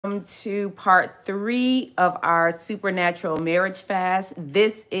To part 3 of our supernatural marriage fast.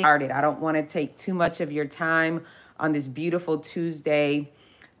 This is started. I don't want to take too much of your time on this beautiful Tuesday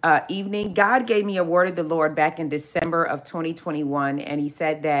evening. God gave me a word of the Lord back in December of 2021, and he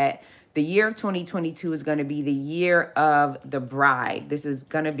said that the year of 2022 is going to be the year of the bride. This is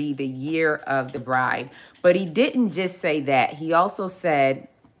going to be the year of the bride. But he didn't just say that. He also said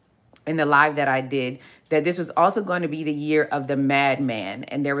in the live that I did that this was also going to be the year of the madman,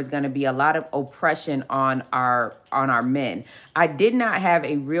 and there was going to be a lot of oppression on our men. I did not have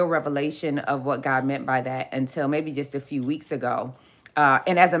a real revelation of what God meant by that until maybe just a few weeks ago.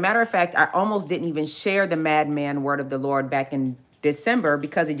 And as a matter of fact, I almost didn't even share the madman word of the Lord back in December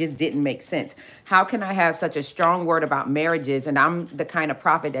because it just didn't make sense. How can I have such a strong word about marriages? And I'm the kind of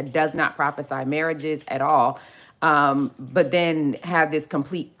prophet that does not prophesy marriages at all. But then have this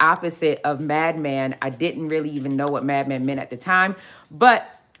complete opposite of madman. I didn't really even know what madman meant at the time, but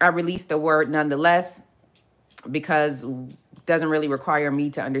I released the word nonetheless because it doesn't really require me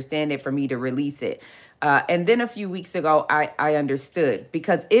to understand it for me to release it. And then a few weeks ago, I understood,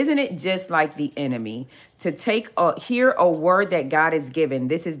 because isn't it just like the enemy to hear a word that God has given?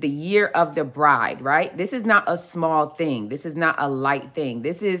 This is the year of the bride, right? This is not a small thing. This is not a light thing.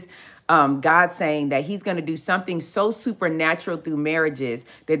 This is God saying that he's going to do something so supernatural through marriages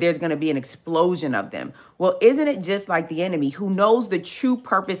that there's going to be an explosion of them. Well, isn't it just like the enemy, who knows the true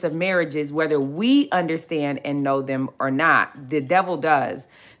purpose of marriages, whether we understand and know them or not? The devil does.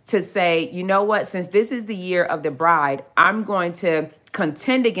 To say, you know what, since this is the year of the bride, I'm going to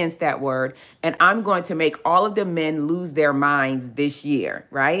contend against that word, and I'm going to make all of the men lose their minds this year,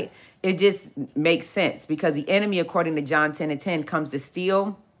 right? It just makes sense, because the enemy, according to John 10:10, comes to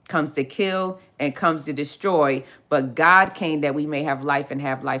steal, comes to kill, and comes to destroy. But God came that we may have life and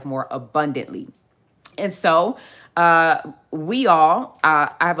have life more abundantly. And so I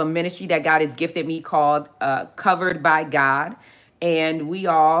have a ministry that God has gifted me called Covered by God. And we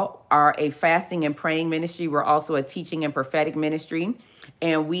all are a fasting and praying ministry. We're also a teaching and prophetic ministry.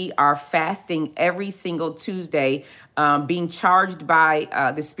 And we are fasting every single Tuesday, being charged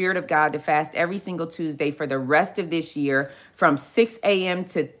by the Spirit of God to fast every single Tuesday for the rest of this year from 6 a.m.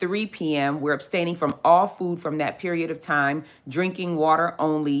 to 3 p.m. We're abstaining from all food from that period of time, drinking water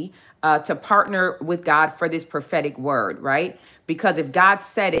only, to partner with God for this prophetic word, right? Because if God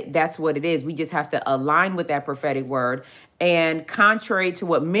said it, that's what it is. We just have to align with that prophetic word. And contrary to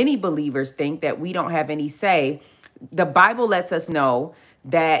what many believers think, that we don't have any say, the Bible lets us know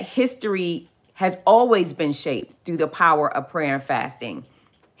that history has always been shaped through the power of prayer and fasting.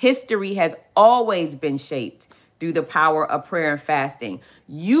 History has always been shaped through the power of prayer and fasting.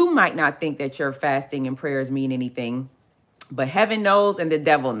 You might not think that your fasting and prayers mean anything, but heaven knows and the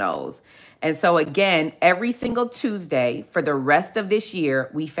devil knows. And so again, every single Tuesday for the rest of this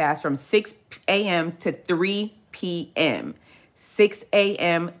year, we fast from 6 a.m. to 3 p.m. 6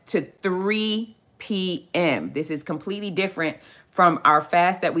 a.m. to 3 p.m. This is completely different from our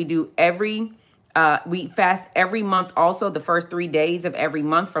fast that we do we fast every month, also the first 3 days of every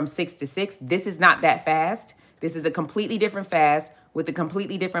month from 6 to 6. This is not that fast. This is a completely different fast with a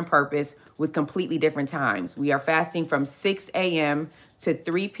completely different purpose, with completely different times. We are fasting from 6 a.m. to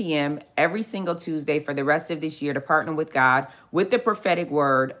 3 p.m. every single Tuesday for the rest of this year to partner with God with the prophetic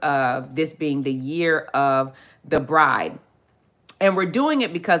word of this being the year of the bride. And we're doing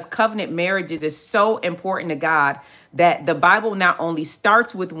it because covenant marriages is so important to God that the Bible not only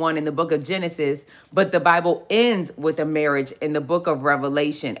starts with one in the book of Genesis, but the Bible ends with a marriage in the book of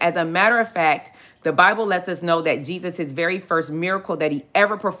Revelation. As a matter of fact, the Bible lets us know that Jesus, his very first miracle that he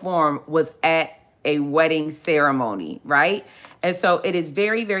ever performed was at a wedding ceremony, right? And so it is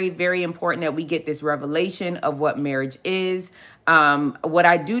very, very, very important that we get this revelation of what marriage is. What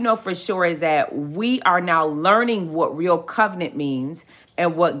I do know for sure is that we are now learning what real covenant means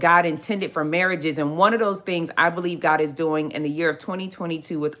and what God intended for marriages. And one of those things I believe God is doing in the year of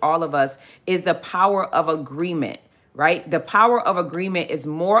 2022 with all of us is the power of agreement. Right? The power of agreement is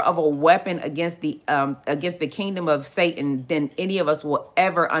more of a weapon against the kingdom of Satan than any of us will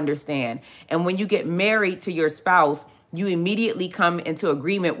ever understand. And when you get married to your spouse, you immediately come into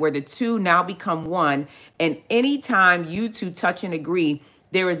agreement where the two now become one. And anytime you two touch and agree,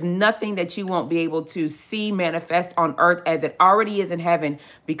 there is nothing that you won't be able to see manifest on earth as it already is in heaven,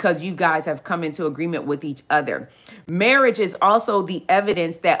 because you guys have come into agreement with each other. Marriage is also the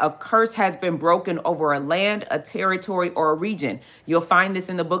evidence that a curse has been broken over a land, a territory, or a region. You'll find this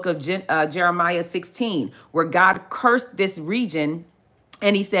in the book of Jeremiah 16, where God cursed this region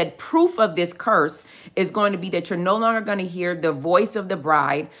And he said, proof of this curse is going to be that you're no longer going to hear the voice of the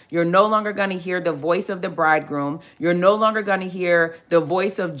bride. You're no longer going to hear the voice of the bridegroom. You're no longer going to hear the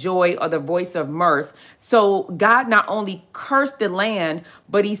voice of joy or the voice of mirth. So God not only cursed the land,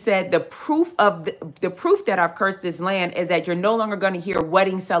 but he said the proof of the proof that I've cursed this land is that you're no longer going to hear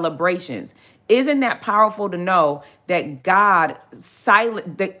wedding celebrations. Isn't that powerful to know that God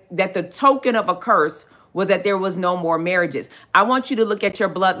that the token of a curse was that there was no more marriages? I want you to look at your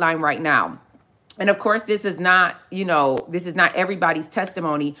bloodline right now. And of course, this is not, this is not everybody's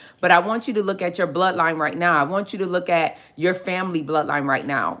testimony, but I want you to look at your bloodline right now. I want you to look at your family bloodline right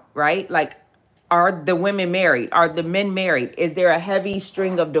now, right? Like, are the women married? Are the men married? Is there a heavy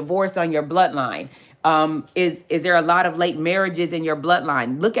string of divorce on your bloodline? Is there a lot of late marriages in your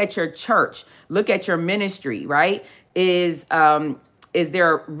bloodline? Look at your church. Look at your ministry, right? Is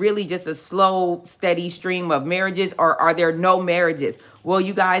there really just a slow, steady stream of marriages, or are there no marriages? Well,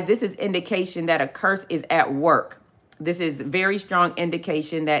 you guys, this is indication that a curse is at work. This is very strong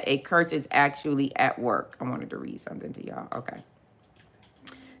indication that a curse is actually at work. I wanted to read something to y'all. Okay.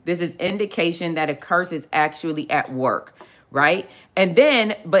 This is indication that a curse is actually at work, right? And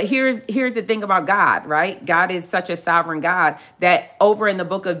then, but here's the thing about God, right? God is such a sovereign God that over in the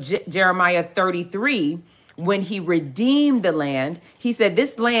book of Jeremiah 33, when he redeemed the land, he said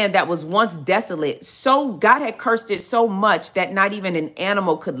this land that was once desolate, so God had cursed it so much that not even an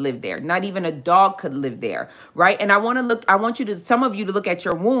animal could live there. Not even a dog could live there, right? And I want some of you to look at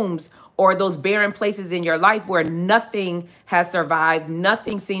your wombs or those barren places in your life where nothing has survived.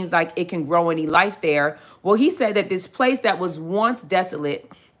 Nothing seems like it can grow any life there. Well, he said that this place that was once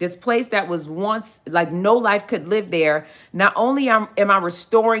desolate, this place that was once like no life could live there, not only am I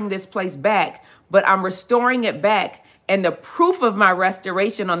restoring this place back, but I'm restoring it back. And the proof of my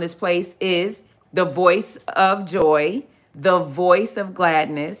restoration on this place is the voice of joy, the voice of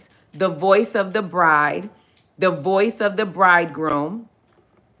gladness, the voice of the bride, the voice of the bridegroom,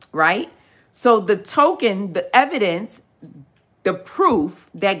 right? So the token, the evidence, the proof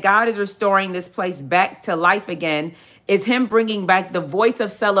that God is restoring this place back to life again is him bringing back the voice of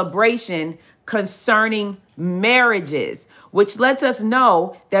celebration concerning marriages, which lets us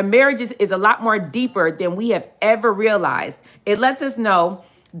know that marriages is a lot more deeper than we have ever realized. It lets us know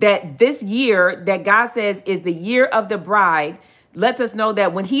that this year that God says is the year of the bride lets us know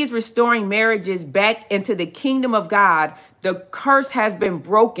that when he's restoring marriages back into the kingdom of God, the curse has been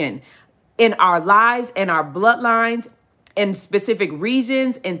broken in our lives and our bloodlines, in specific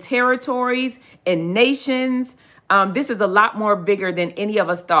regions and territories and nations. This is a lot more bigger than any of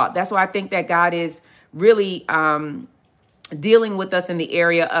us thought. That's why I think that God is really dealing with us in the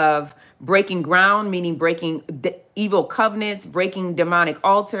area of breaking ground, meaning breaking evil covenants, breaking demonic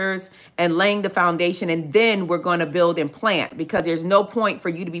altars, and laying the foundation. And then we're going to build and plant, because there's no point for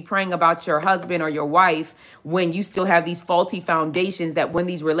you to be praying about your husband or your wife when you still have these faulty foundations that when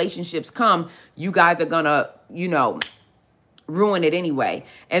these relationships come, you guys are going to, ruin it anyway.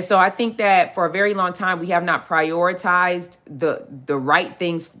 And so I think that for a very long time, we have not prioritized the right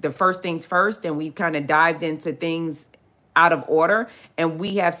things, the first things first, and we've kind of dived into things out of order, and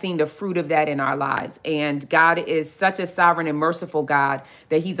we have seen the fruit of that in our lives. And God is such a sovereign and merciful God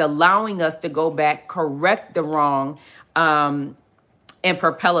that he's allowing us to go back, correct the wrong, and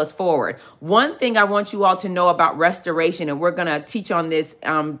propel us forward. One thing I want you all to know about restoration, and we're going to teach on this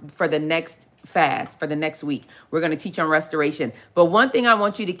for the next fast, for the next week, we're going to teach on restoration. But one thing I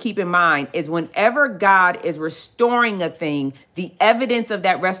want you to keep in mind is whenever God is restoring a thing, the evidence of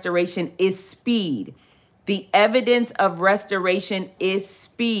that restoration is speed. The evidence of restoration is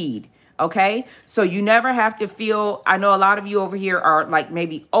speed. Okay, so you never have to feel, I know a lot of you over here are like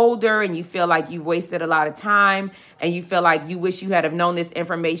maybe older and you feel like you've wasted a lot of time and you feel like you wish you had have known this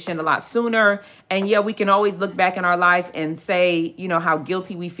information a lot sooner. And yeah, we can always look back in our life and say, how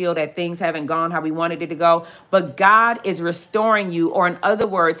guilty we feel that things haven't gone how we wanted it to go. But God is restoring you, or in other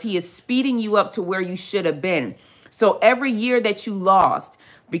words, he is speeding you up to where you should have been. So every year that you lost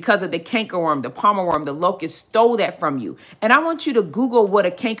because of the cankerworm, the palmer worm, the locust stole that from you. And I want you to Google what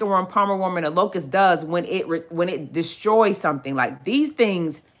a cankerworm, palmer worm, and a locust does when it destroys something. Like, these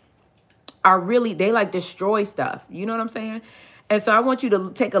things are really, they like destroy stuff. You know what I'm saying? And so I want you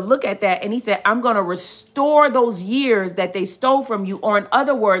to take a look at that. And he said, I'm going to restore those years that they stole from you. Or in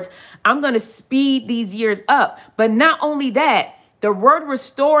other words, I'm going to speed these years up. But not only that, the word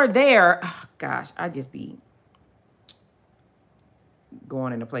restore there, oh gosh, I just be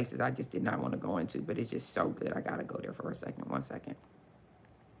going into places I just did not want to go into, but it's just so good. I got to go there for a second. 1 second.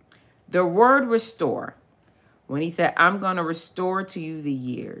 The word restore, when he said, I'm going to restore to you the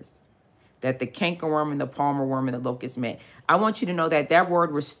years, that the cankerworm and the palmer worm and the locust meant. I want you to know that that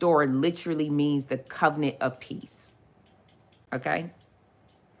word restore literally means the covenant of peace. Okay?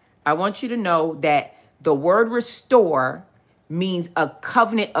 I want you to know that the word restore means a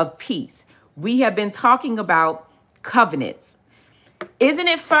covenant of peace. We have been talking about covenants. Isn't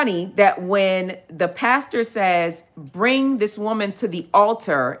it funny that when the pastor says, bring this woman to the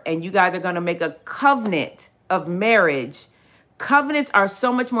altar and you guys are going to make a covenant of marriage, covenants are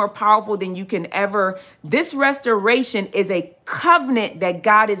so much more powerful than you can ever. This restoration is a covenant that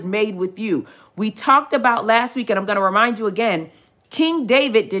God has made with you. We talked about last week, and I'm going to remind you again, King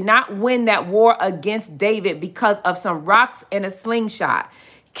David did not win that war against David because of some rocks and a slingshot.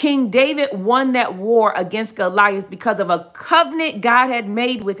 King David won that war against Goliath because of a covenant God had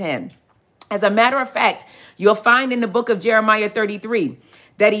made with him. As a matter of fact, you'll find in the book of Jeremiah 33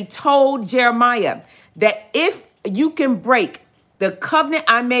 that he told Jeremiah that if you can break the covenant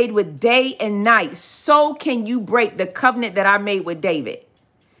I made with day and night, so can you break the covenant that I made with David.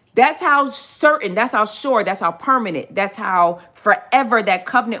 That's how certain, that's how sure, that's how permanent, that's how forever that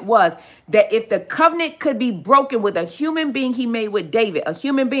covenant was. That if the covenant could be broken with a human being he made with David, a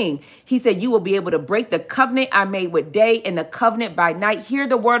human being, he said, you will be able to break the covenant I made with day and the covenant by night. Hear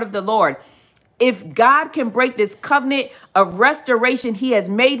the word of the Lord. If God can break this covenant of restoration he has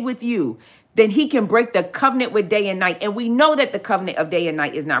made with you, then he can break the covenant with day and night. And we know that the covenant of day and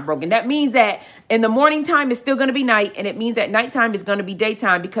night is not broken. That means that in the morning time, it's still going to be night. And it means that nighttime is going to be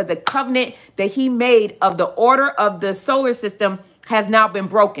daytime, because the covenant that he made of the order of the solar system has now been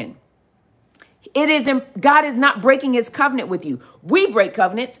broken. God is not breaking his covenant with you. We break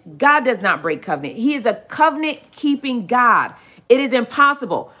covenants. God does not break covenant. He is a covenant keeping God. It is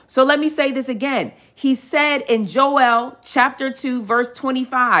impossible. So let me say this again. He said in Joel chapter 2, verse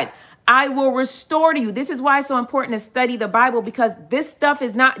 25, I will restore to you. This is why it's so important to study the Bible, because this stuff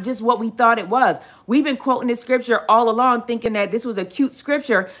is not just what we thought it was. We've been quoting this scripture all along, thinking that this was a cute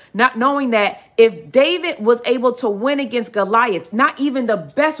scripture, not knowing that if David was able to win against Goliath, not even the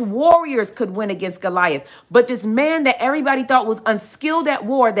best warriors could win against Goliath. But this man that everybody thought was unskilled at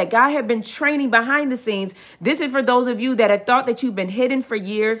war, that God had been training behind the scenes. This is for those of you that have thought that you've been hidden for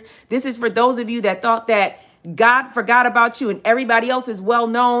years. This is for those of you that thought that God forgot about you and everybody else is well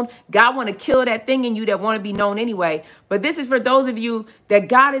known. God want to kill that thing in you that want to be known anyway. But this is for those of you that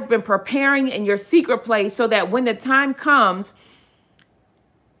God has been preparing in your secret place, so that when the time comes,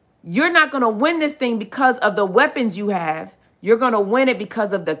 you're not going to win this thing because of the weapons you have. You're going to win it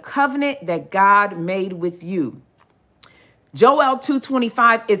because of the covenant that God made with you. Joel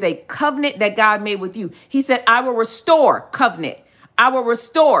 2:25 is a covenant that God made with you. He said, I will restore covenant. I will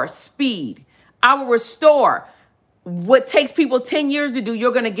restore speed. I will restore what takes people 10 years to do,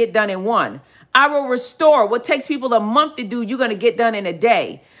 you're going to get done in one. I will restore what takes people a month to do, you're going to get done in a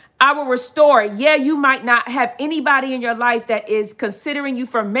day. I will restore. Yeah, you might not have anybody in your life that is considering you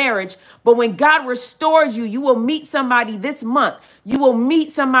for marriage, but when God restores you, you will meet somebody this month. You will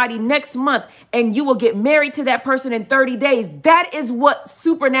meet somebody next month, and you will get married to that person in 30 days. That is what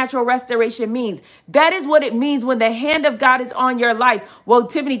supernatural restoration means. That is what it means when the hand of God is on your life. Well,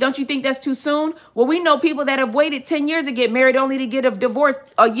 Tiffany, don't you think that's too soon? Well, we know people that have waited 10 years to get married only to get a divorce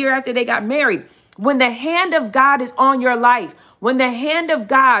a year after they got married. When the hand of God is on your life, when the hand of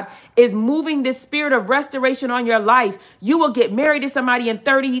God is moving this spirit of restoration on your life, you will get married to somebody in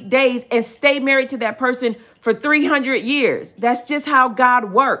 30 days and stay married to that person for 300 years. That's just how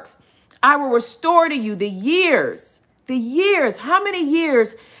God works. I will restore to you the years. How many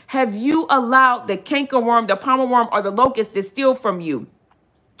years have you allowed the cankerworm, the palmer worm, or the locust to steal from you?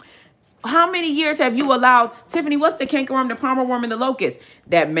 How many years have you allowed, Tiffany, what's the cankerworm, the palmer worm, and the locust?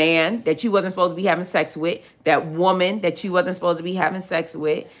 That man that you wasn't supposed to be having sex with, that woman that you wasn't supposed to be having sex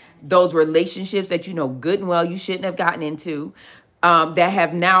with, those relationships that you know good and well you shouldn't have gotten into, that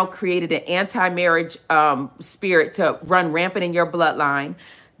have now created an anti-marriage spirit to run rampant in your bloodline,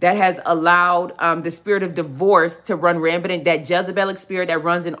 that has allowed the spirit of divorce to run rampant, in that Jezebelic spirit that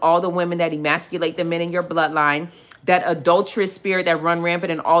runs in all the women that emasculate the men in your bloodline, that adulterous spirit that run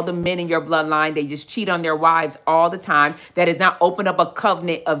rampant in all the men in your bloodline. They just cheat on their wives all the time. That has now opened up a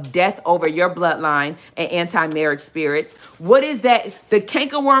covenant of death over your bloodline, and anti-marriage spirits. What is that? The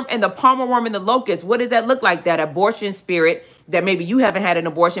cankerworm and the palmer worm and the locust. What does that look like? That abortion spirit that maybe you haven't had an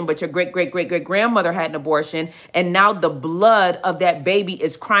abortion, but your great-great-great-great-grandmother had an abortion. And now the blood of that baby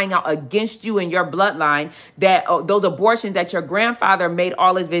is crying out against you and your bloodline. That those abortions that your grandfather made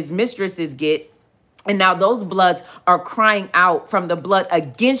all of his mistresses get. And now those bloods are crying out from the blood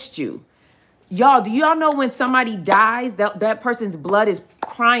against you. Y'all, do y'all know when somebody dies, that person's blood is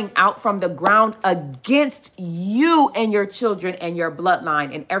crying out from the ground against you and your children and your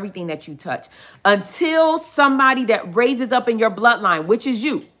bloodline and everything that you touch. Until somebody that raises up in your bloodline, which is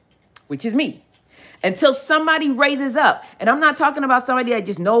you, which is me. Until somebody raises up. And I'm not talking about somebody that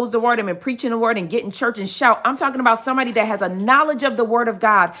just knows the word and been preaching the word and get in church and shout. I'm talking about somebody that has a knowledge of the word of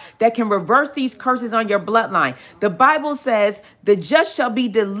God that can reverse these curses on your bloodline. The Bible says the just shall be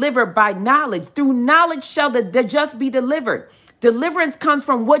delivered by knowledge. Through knowledge shall the just be delivered. Deliverance comes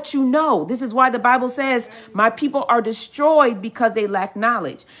from what you know. This is why the Bible says my people are destroyed because they lack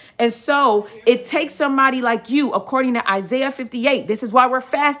knowledge. And so it takes somebody like you, according to Isaiah 58. This is why we're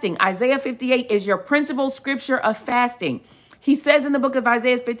fasting. Isaiah 58 is your principal scripture of fasting. He says in the book of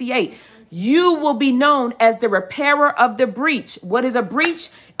Isaiah 58, you will be known as the repairer of the breach. What is a breach?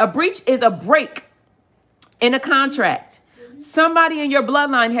 A breach is a break in a contract. Somebody in your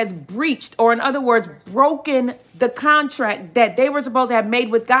bloodline has breached, or in other words, broken the contract that they were supposed to have made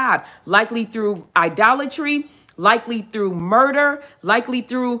with God, likely through idolatry, likely through murder, likely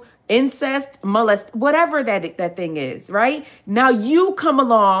through incest, whatever that thing is, right? Now you come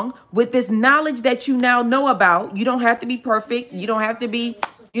along with this knowledge that you now know about. You don't have to be perfect. You don't have to be,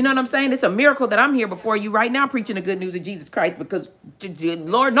 you know what I'm saying? It's a miracle that I'm here before you right now preaching the good news of Jesus Christ, because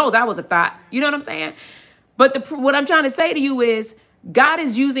Lord knows I was a thought. You know what I'm saying? But what I'm trying to say to you is God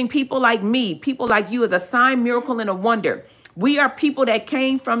is using people like me, people like you as a sign, miracle, and a wonder. We are people that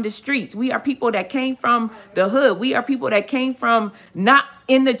came from the streets. We are people that came from the hood. We are people that came from not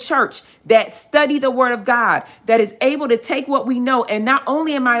in the church, that study the word of God, that is able to take what we know. And not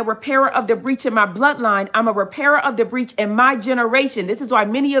only am I a repairer of the breach in my bloodline, I'm a repairer of the breach in my generation. This is why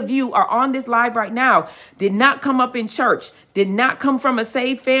many of you are on this live right now, did not come up in church, did not come from a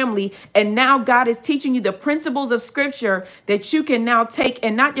saved family. And now God is teaching you the principles of scripture that you can now take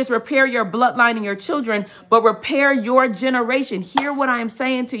and not just repair your bloodline and your children, but repair your generation. Hear what I am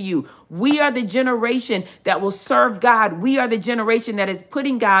saying to you. We are the generation that will serve God. We are the generation that is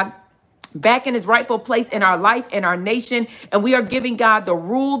putting God back in his rightful place in our life, in our nation. And we are giving God the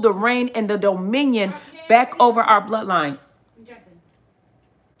rule, the reign, and the dominion back over our bloodline.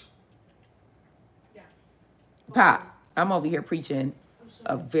 Pop, I'm over here preaching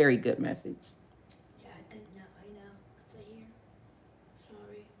a very good message. Yeah, I know. I hear.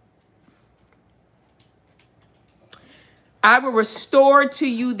 Sorry. I will restore to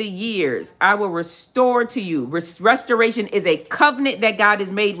you the years. I will restore to you. Restoration is a covenant that God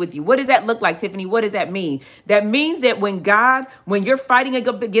has made with you. What does that look like, Tiffany? What does that mean? That means that when you're fighting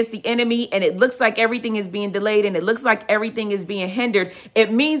against the enemy and it looks like everything is being delayed and it looks like everything is being hindered,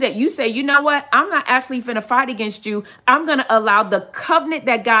 it means that you say, you know what? I'm not actually finna fight against you. I'm going to allow the covenant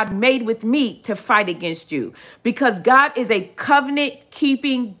that God made with me to fight against you, because God is a covenant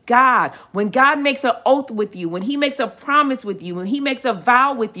keeping God. When God makes an oath with you, when he makes a promise with you, when he makes a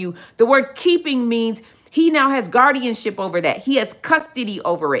vow with you, the word keeping means he now has guardianship over that. He has custody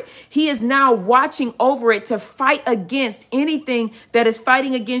over it. He is now watching over it to fight against anything that is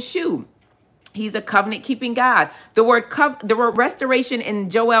fighting against you. He's a covenant keeping God. The word restoration in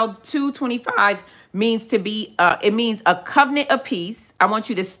Joel 2:25 means to be, it means a covenant of peace. I want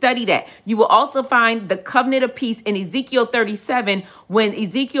you to study that. You will also find the covenant of peace in Ezekiel 37, when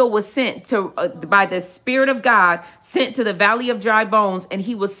Ezekiel was sent to, by the Spirit of God, sent to the valley of dry bones, and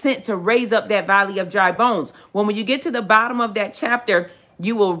he was sent to raise up that valley of dry bones. When you get to the bottom of that chapter,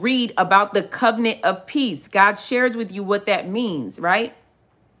 you will read about the covenant of peace. God shares with you what that means, right?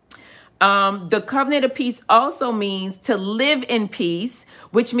 The covenant of peace also means to live in peace,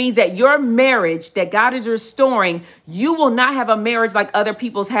 which means that your marriage that God is restoring, you will not have a marriage like other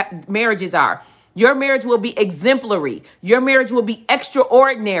people's marriages are. Your marriage will be exemplary. Your marriage will be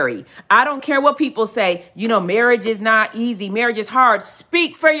extraordinary. I don't care what people say. You know, marriage is not easy. Marriage is hard.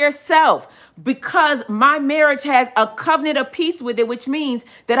 Speak for yourself, because my marriage has a covenant of peace with it, which means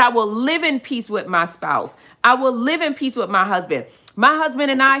that I will live in peace with my spouse. I will live in peace with my husband. My husband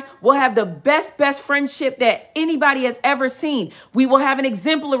and I will have the best friendship that anybody has ever seen. We will have an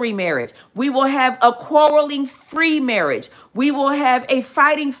exemplary marriage. We will have a quarreling free marriage. We will have a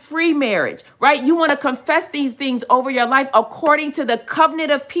fighting free marriage, right? You want to confess these things over your life according to the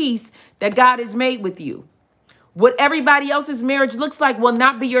covenant of peace that God has made with you. What everybody else's marriage looks like will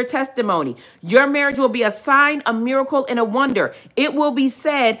not be your testimony. Your marriage will be a sign, a miracle, and a wonder. It will be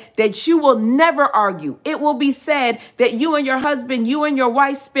said that you will never argue. It will be said that you and your husband, you and your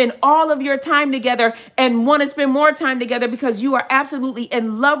wife spend all of your time together and want to spend more time together because you are absolutely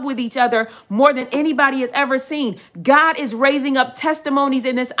in love with each other more than anybody has ever seen. God is raising up testimonies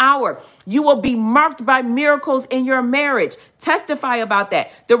in this hour. You will be marked by miracles in your marriage. Testify about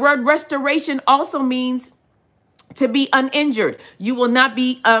that. The word restoration also means to be uninjured. You will not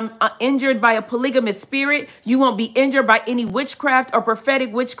be injured by a polygamous spirit. You won't be injured by any witchcraft or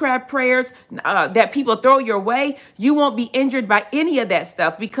prophetic witchcraft prayers that people throw your way. You won't be injured by any of that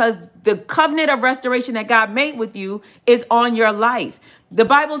stuff because the covenant of restoration that God made with you is on your life. The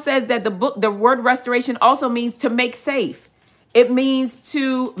Bible says that the word restoration also means to make safe. It means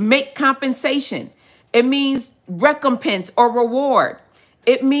to make compensation. It means recompense or reward.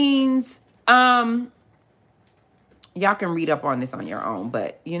 It means, y'all can read up on this on your own,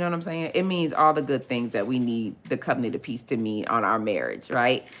 but you know what I'm saying? It means all the good things that we need the covenant of peace to mean on our marriage,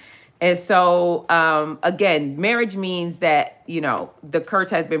 right? And so, again, marriage means that, you know, the curse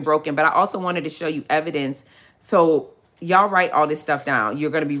has been broken, but I also wanted to show you evidence. So y'all write all this stuff down. You're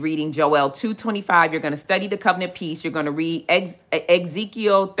going to be reading Joel 2:25. You're going to study the covenant peace. You're going to read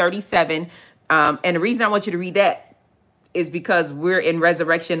Ezekiel 37. And the reason I want you to read that is because we're in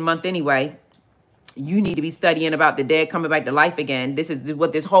resurrection month anyway. You need to be studying about the dead coming back to life again. This is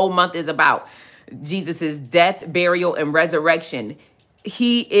what this whole month is about. Jesus's death, burial, and resurrection.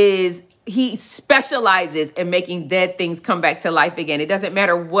 He specializes in making dead things come back to life again. It doesn't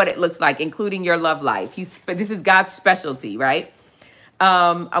matter what it looks like, including your love life. This is God's specialty, right?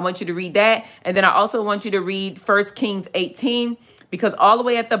 I want you to read that. And then I also want you to read 1 Kings 18, because all the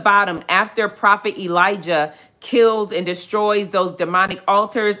way at the bottom, after prophet Elijah kills and destroys those demonic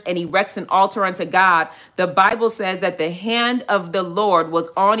altars and erects an altar unto God, the Bible says that the hand of the Lord was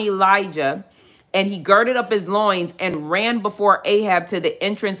on Elijah, and he girded up his loins and ran before Ahab to the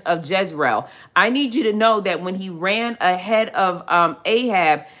entrance of Jezreel. I need you to know that when he ran ahead of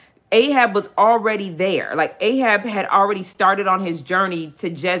Ahab was already there. Like Ahab had already started on his journey to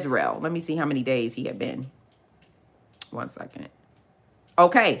Jezreel. Let me see how many days he had been. 1 second.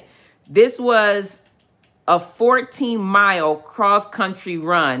 Okay, this was a 14-mile cross-country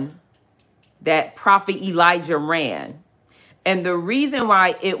run that prophet Elijah ran. And the reason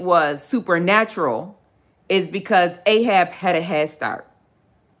why it was supernatural is because Ahab had a head start.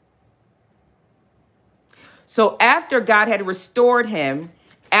 So after God had restored him,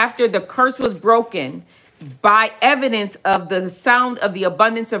 after the curse was broken, by evidence of the sound of the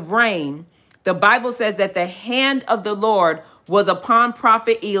abundance of rain, the Bible says that the hand of the Lord was upon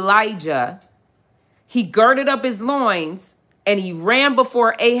prophet Elijah. He girded up his loins and he ran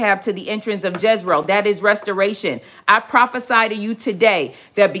before Ahab to the entrance of Jezreel. That is restoration. I prophesy to you today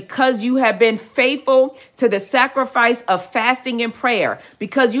that because you have been faithful to the sacrifice of fasting and prayer,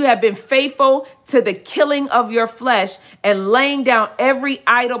 because you have been faithful to the killing of your flesh and laying down every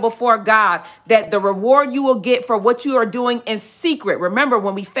idol before God, that the reward you will get for what you are doing in secret. Remember,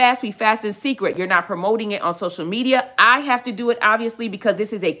 when we fast in secret. You're not promoting it on social media. I have to do it, obviously, because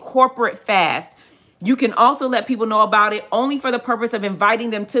this is a corporate fast. You can also let people know about it only for the purpose of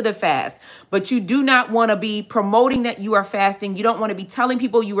inviting them to the fast. But you do not want to be promoting that you are fasting. You don't want to be telling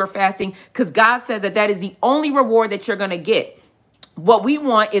people you are fasting, because God says that that is the only reward that you're going to get. What we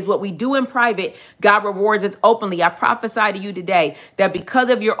want is what we do in private. God rewards us openly. I prophesy to you today that because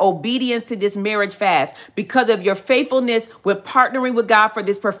of your obedience to this marriage fast, because of your faithfulness with partnering with God for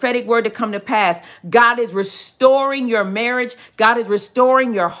this prophetic word to come to pass, God is restoring your marriage. God is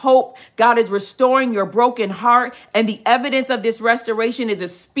restoring your hope. God is restoring your broken heart. And the evidence of this restoration is a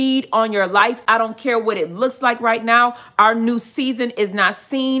speed on your life. I don't care what it looks like right now. Our new season is not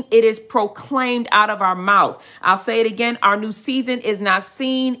seen. It is proclaimed out of our mouth. I'll say it again. Our new season is not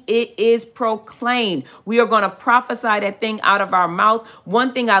seen, it is proclaimed. We are going to prophesy that thing out of our mouth.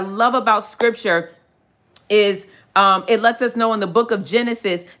 One thing I love about scripture is it lets us know in the book of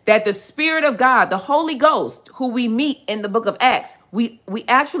Genesis that the Spirit of God, the Holy Ghost, who we meet in the book of Acts, we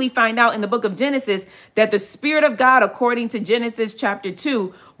actually find out in the book of Genesis that the Spirit of God, according to Genesis chapter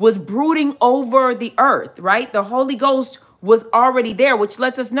 2, was brooding over the earth, right? The Holy Ghost was already there, which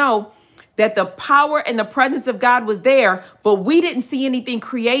lets us know that the power and the presence of God was there, but we didn't see anything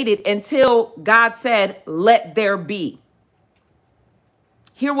created until God said, let there be.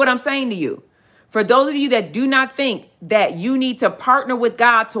 Hear what I'm saying to you. For those of you that do not think that you need to partner with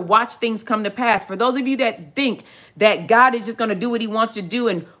God to watch things come to pass, for those of you that think that God is just going to do what he wants to do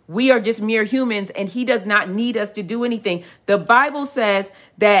and we are just mere humans and he does not need us to do anything, the Bible says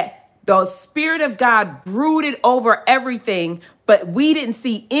that the Spirit of God brooded over everything, but we didn't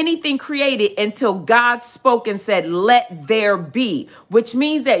see anything created until God spoke and said, let there be, which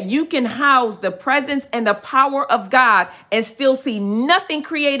means that you can house the presence and the power of God and still see nothing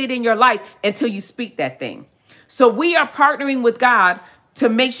created in your life until you speak that thing. So we are partnering with God to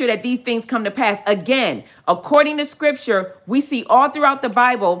make sure that these things come to pass. Again, according to scripture, we see all throughout the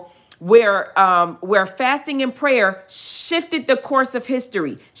Bible where fasting and prayer shifted the course of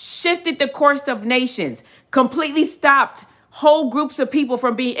history, shifted the course of nations, completely stopped whole groups of people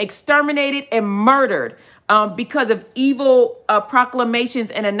from being exterminated and murdered because of evil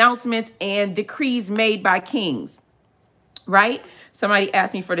proclamations and announcements and decrees made by kings. Right? Somebody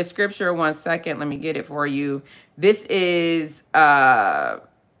asked me for the scripture. 1 second. Let me get it for you. This is I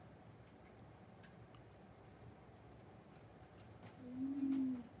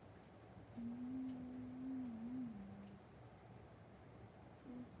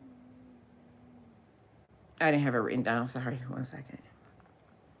didn't have it written down. Sorry. 1 second.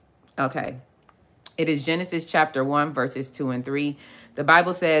 Okay. It is Genesis chapter 1, verses 2 and 3. The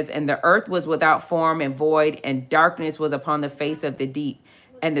Bible says, and the earth was without form and void, and darkness was upon the face of the deep.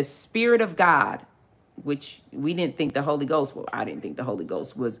 And the Spirit of God, which we didn't think the Holy Ghost, well, I didn't think the Holy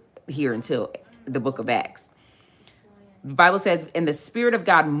Ghost was here until the book of Acts. The Bible says, and the Spirit of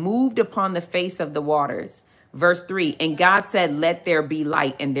God moved upon the face of the waters. Verse 3, and God said, let there be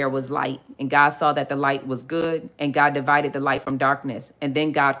light, and there was light. And God saw that the light was good, and God divided the light from darkness. And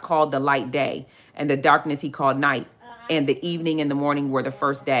then God called the light day, and the darkness he called night. And the evening and the morning were the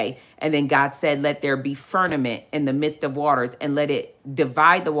first day. And then God said, let there be firmament in the midst of waters, and let it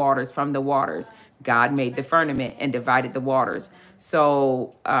divide the waters from the waters. God made the firmament and divided the waters.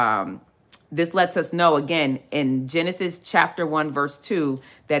 So this lets us know, again, in Genesis chapter 1, verse 2,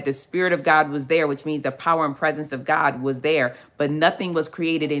 that the Spirit of God was there, which means the power and presence of God was there. But nothing was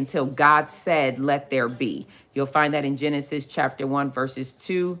created until God said, let there be. You'll find that in Genesis chapter 1, verses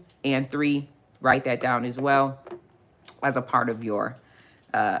 2 and 3. Write that down as well as a part of your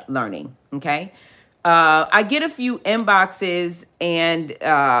learning, okay? I get a few inboxes and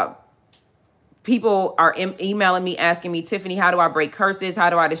people are emailing me, asking me, Tiffany, how do I break curses?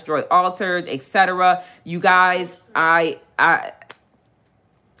 How do I destroy altars, etc.? You guys, I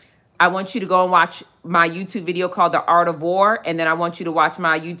want you to go and watch my YouTube video called The Art of War. And then I want you to watch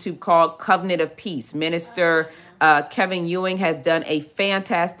my YouTube called Covenant of Peace. Minister Kevin Ewing has done a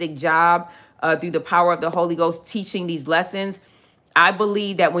fantastic job through the power of the Holy Ghost teaching these lessons. I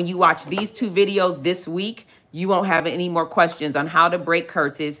believe that when you watch these 2 videos this week, you won't have any more questions on how to break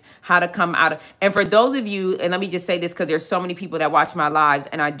curses, how to come out of. And for those of you, and let me just say this because there's so many people that watch my lives,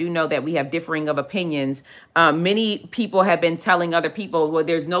 and I do know that we have differing of opinions. Many people have been telling other people, well,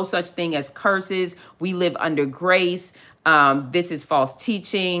 there's no such thing as curses. We live under grace. This is false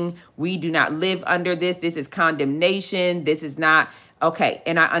teaching. We do not live under this. This is condemnation. This is not. Okay,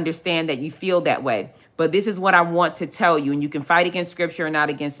 and I understand that you feel that way. But this is what I want to tell you, and you can fight against scripture and not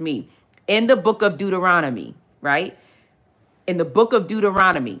against me. In the book of Deuteronomy, right? In the book of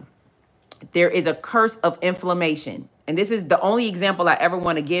Deuteronomy, there is a curse of inflammation. And this is the only example I ever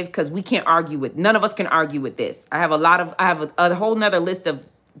want to give because we can't argue with, none of us can argue with this. I have a whole nother list of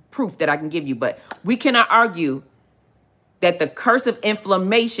proof that I can give you, but we cannot argue that the curse of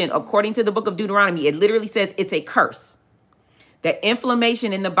inflammation, according to the book of Deuteronomy, it literally says it's a curse. That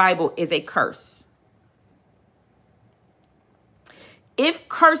inflammation in the Bible is a curse. If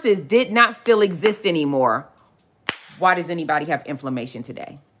curses did not still exist anymore, why does anybody have inflammation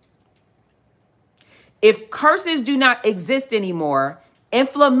today? If curses do not exist anymore,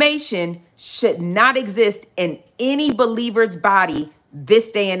 inflammation should not exist in any believer's body this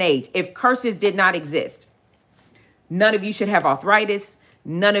day and age. If curses did not exist, none of you should have arthritis.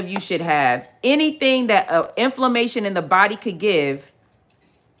 None of you should have anything that inflammation in the body could give.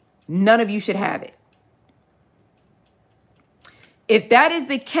 None of you should have it. If that is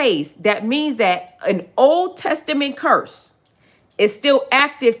the case, that means that an Old Testament curse is still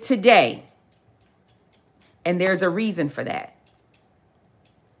active today. And there's a reason for that.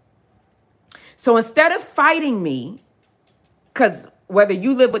 So instead of fighting me, because whether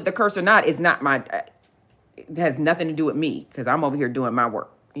you live with the curse or not is not my... It has nothing to do with me because I'm over here doing my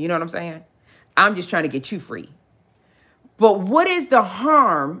work. You know what I'm saying? I'm just trying to get you free. But what is the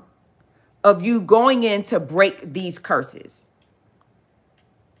harm of you going in to break these curses?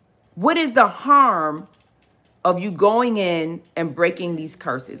 What is the harm of you going in and breaking these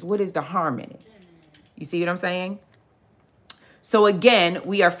curses? What is the harm in it? You see what I'm saying? So again,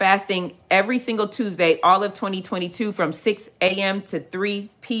 we are fasting every single Tuesday, all of 2022 from 6 a.m. to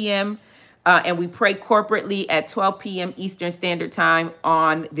 3 p.m. And we pray corporately at 12 p.m. Eastern Standard Time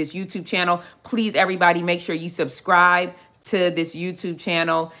on this YouTube channel. Please, everybody, make sure you subscribe to this YouTube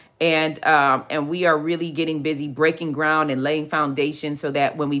channel. And we are really getting busy breaking ground and laying foundation so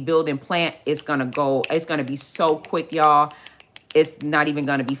that when we build and plant, it's going to be so quick, y'all. It's not even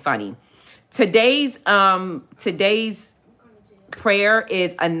going to be funny. Today's prayer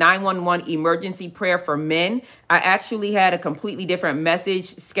is a 911 emergency prayer for men. I actually had a completely different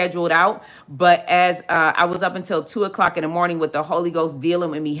message scheduled out, but as I was up until 2 o'clock in the morning with the Holy Ghost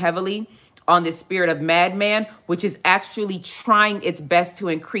dealing with me heavily on the spirit of madman, which is actually trying its best to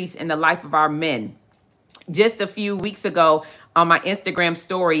increase in the life of our men. Just a few weeks ago on my Instagram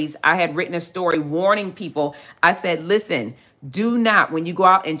stories, I had written a story warning people. I said, listen, do not, when you go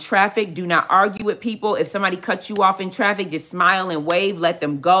out in traffic, do not argue with people. If somebody cuts you off in traffic, just smile and wave, let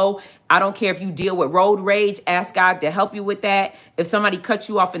them go. I don't care if you deal with road rage, ask God to help you with that. If somebody cuts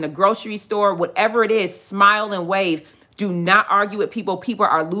you off in the grocery store, whatever it is, smile and wave. Do not argue with people. People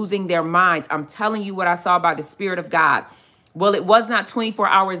are losing their minds. I'm telling you what I saw by the Spirit of God. Well, it was not 24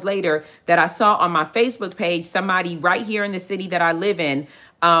 hours later that I saw on my Facebook page somebody right here in the city that I live in.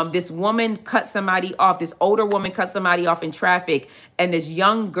 This woman cut somebody off. This older woman cut somebody off in traffic. And this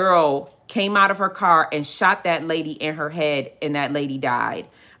young girl came out of her car and shot that lady in her head. And that lady died.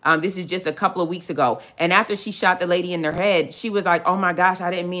 This is just a couple of weeks ago. And after she shot the lady in her head, she was like, oh, my gosh,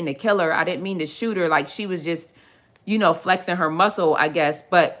 I didn't mean to kill her. I didn't mean to shoot her. Like she was just, you know, flexing her muscle, I guess.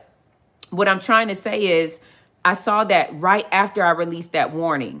 But what I'm trying to say is, I saw that right after I released that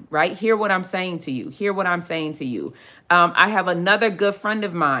warning, right? Hear what I'm saying to you. Hear what I'm saying to you. I have another good friend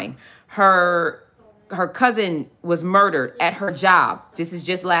of mine. Her cousin was murdered at her job. This is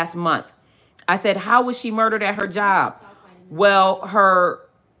just last month. I said, how was she murdered at her job? Well, her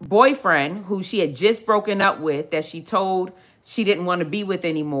boyfriend, who she had just broken up with, that she told she didn't want to be with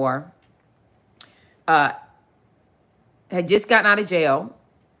anymore, had just gotten out of jail.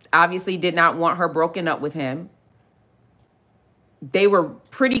 Obviously did not want her broken up with him. They were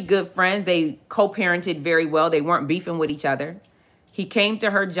pretty good friends. They co-parented very well. They weren't beefing with each other. He came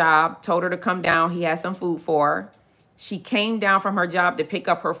to her job, told her to come down. He had some food for her. She came down from her job to pick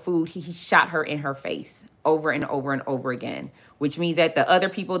up her food. He shot her in her face over and over and over again, which means that the other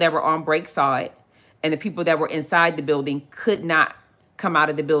people that were on break saw it, and the people that were inside the building could not come out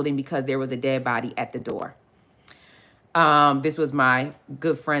of the building because there was a dead body at the door. This was my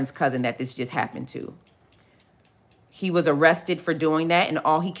good friend's cousin that this just happened to. He was arrested for doing that, and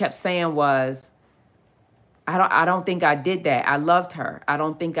all he kept saying was, I don't think I did that. I loved her. I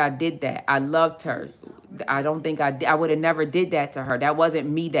don't think I did that. I loved her. I don't think I did. I would have never did that to her. That wasn't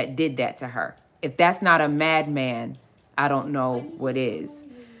me that did that to her. If that's not a madman, I don't know what is.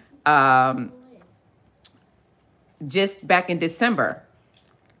 Just back in December,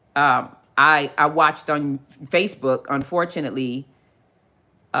 I watched on Facebook, unfortunately,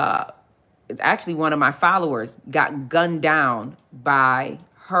 it's actually one of my followers got gunned down by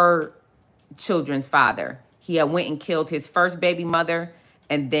her children's father. He had went and killed his first baby mother,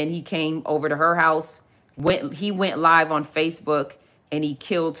 and then he came over to her house. He went live on Facebook, and he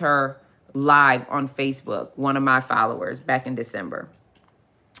killed her live on Facebook, one of my followers back in December.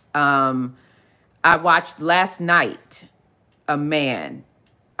 I watched last night a man.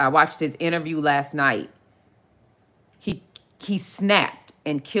 I watched his interview last night. He snapped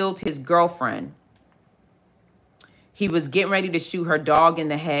and killed his girlfriend. He was getting ready to shoot her dog in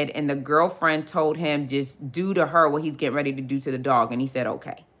the head, and the girlfriend told him just do to her what he's getting ready to do to the dog, and he said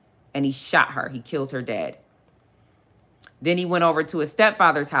okay. And he shot her. He killed her dead. Then he went over to his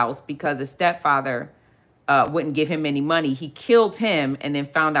stepfather's house because his stepfather wouldn't give him any money. He killed him and then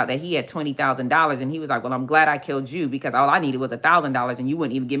found out that he had $20,000. And he was like, well, I'm glad I killed you because all I needed was $1,000 and you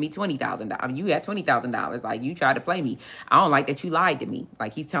wouldn't even give me $20,000. I mean, you had $20,000. Like, you tried to play me. I don't like that you lied to me.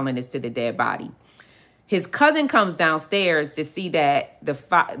 Like, he's telling this to the dead body. His cousin comes downstairs to see that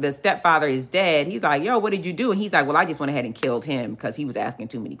the stepfather is dead. He's like, yo, what did you do? And he's like, well, I just went ahead and killed him because he was asking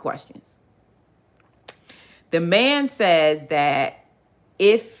too many questions. The man says that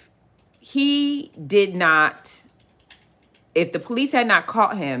if the police had not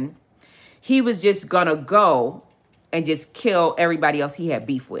caught him, he was just gonna go and just kill everybody else he had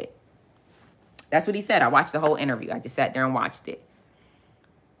beef with. That's what he said. I watched the whole interview. I just sat there and watched it.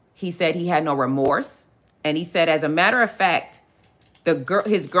 He said he had no remorse. And he said, as a matter of fact,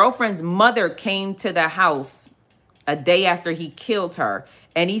 his girlfriend's mother came to the house a day after he killed her.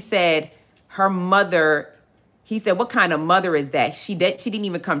 And he said her mother, he said, what kind of mother is that? She didn't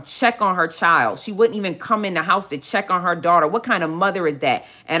even come check on her child. She wouldn't even come in the house to check on her daughter. What kind of mother is that?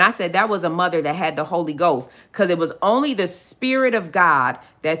 And I said, that was a mother that had the Holy Ghost, because it was only the Spirit of God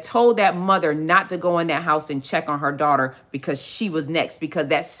that told that mother not to go in that house and check on her daughter because she was next, because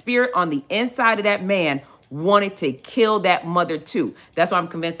that spirit on the inside of that man wanted to kill that mother too. That's why I'm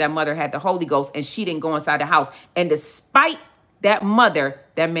convinced that mother had the Holy Ghost and she didn't go inside the house. And despite that mother,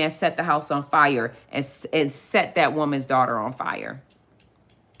 that man set the house on fire and set that woman's daughter on fire.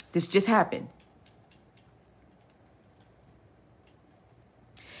 This just happened.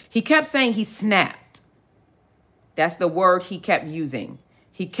 He kept saying he snapped. That's the word he kept using.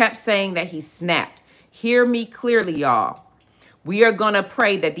 He kept saying that he snapped. Hear me clearly, y'all. We are going to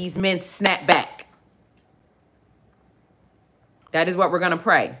pray that these men snap back. That is what we're going to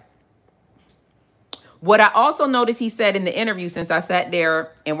pray. What I also noticed he said in the interview, since I sat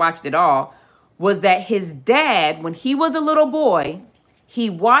there and watched it all, was that his dad, when he was a little boy, he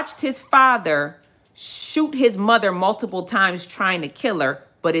watched his father shoot his mother multiple times trying to kill her,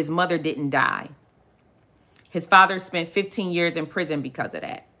 but his mother didn't die. His father spent 15 years in prison because of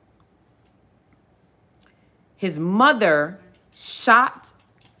that. His mother shot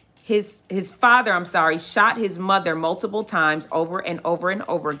his father, shot his mother multiple times over and over and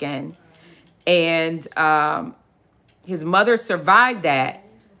over again. And his mother survived that,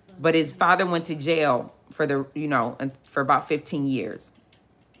 but his father went to jail for for about 15 years.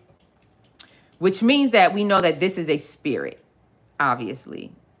 Which means that we know that this is a spirit,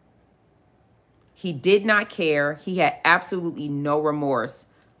 obviously. He did not care. He had absolutely no remorse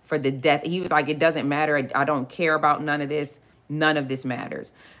for the death. He was like, it doesn't matter. I don't care about none of this. None of this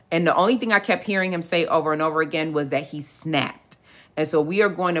matters. And the only thing I kept hearing him say over and over again was that he snapped. And so we are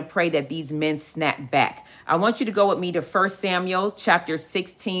going to pray that these men snap back. I want you to go with me to 1 Samuel chapter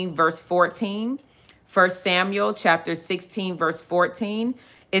 16, verse 14. 1 Samuel chapter 16, verse 14.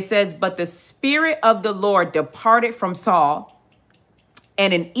 It says, but the Spirit of the Lord departed from Saul,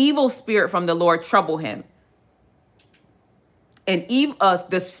 and an evil spirit from the Lord troubled him. And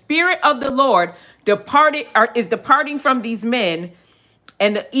the Spirit of the Lord is departing from these men,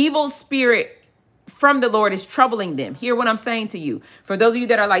 and the evil spirit from the Lord is troubling them. Hear what I'm saying to you. For those of you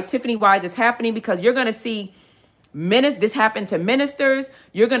that are like, Tiphani, why is this happening? Because you're going to see this happen to ministers.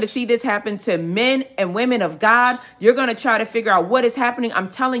 You're going to see this happen to men and women of God. You're going to try to figure out what is happening. I'm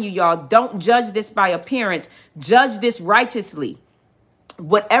telling you, y'all, don't judge this by appearance. Judge this righteously.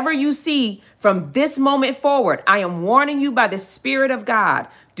 Whatever you see from this moment forward, I am warning you by the Spirit of God.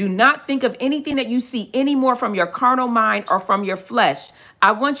 Do not think of anything that you see anymore from your carnal mind or from your flesh.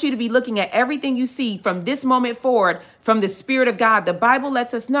 I want you to be looking at everything you see from this moment forward from the Spirit of God. The Bible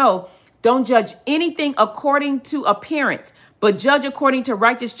lets us know, don't judge anything according to appearance, but judge according to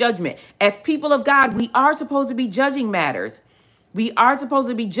righteous judgment. As people of God, we are supposed to be judging matters. We are supposed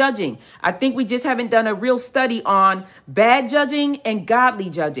to be judging. I think we just haven't done a real study on bad judging and godly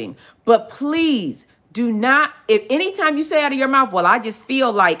judging. But please do not, if anytime you say out of your mouth, well, I just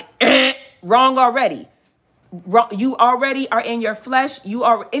feel like wrong already. You already are in your flesh.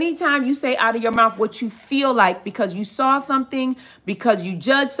 Anytime you say out of your mouth what you feel like because you saw something, because you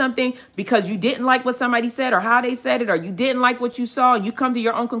judged something, because you didn't like what somebody said or how they said it, or you didn't like what you saw, and you come to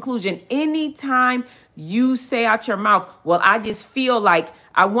your own conclusion. Anytime you say out your mouth, well, I just feel like,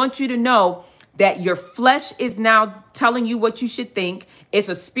 I want you to know that your flesh is now telling you what you should think. It's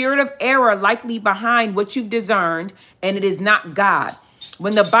a spirit of error likely behind what you've discerned, and it is not God.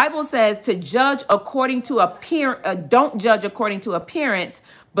 When the Bible says to judge according to don't judge according to appearance,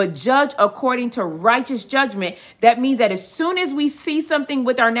 but judge according to righteous judgment, that means that as soon as we see something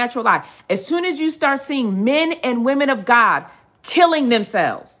with our natural eye, as soon as you start seeing men and women of God killing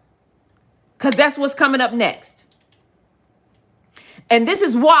themselves, because that's what's coming up next. And this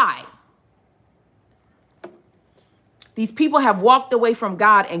is why these people have walked away from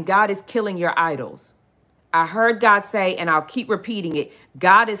God, and God is killing your idols. I heard God say, and I'll keep repeating it,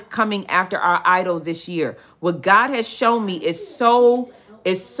 God is coming after our idols this year. What God has shown me is so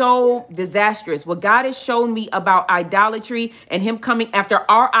disastrous. What God has shown me about idolatry and him coming after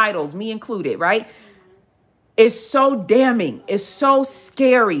our idols, me included, right, is so damning. It's so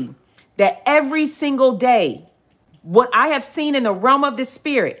scary that every single day, what I have seen in the realm of the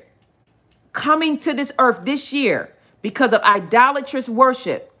spirit coming to this earth this year because of idolatrous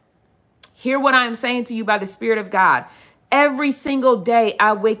worship. Hear what I am saying to you by the Spirit of God. Every single day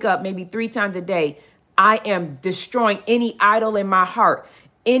I wake up, maybe 3 times a day, I am destroying any idol in my heart,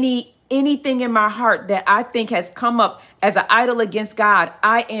 anything in my heart that I think has come up as an idol against God.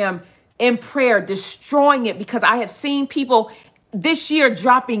 I am in prayer destroying it because I have seen people this year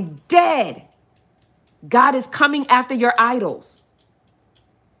dropping dead. God is coming after your idols.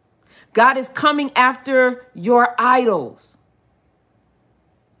 God is coming after your idols.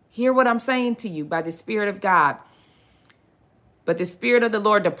 Hear what I'm saying to you by the Spirit of God. But the Spirit of the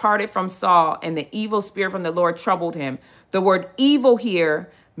Lord departed from Saul, and the evil spirit from the Lord troubled him. The word evil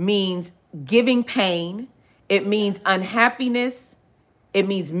here means giving pain. It means unhappiness. It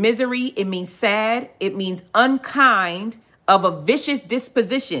means misery. It means sad. It means unkind, of a vicious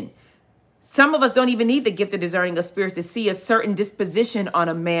disposition. Some of us don't even need the gift of discerning of spirits to see a certain disposition on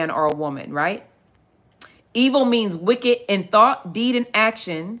a man or a woman, right? Evil means wicked in thought, deed, and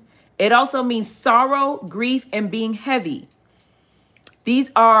action. It also means sorrow, grief, and being heavy.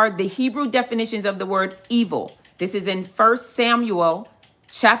 These are the Hebrew definitions of the word evil. This is in 1 Samuel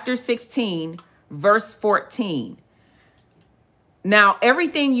chapter 16, verse 14. Now,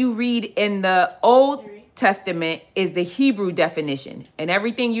 everything you read in the Old Testament is the Hebrew definition, and